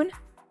soon.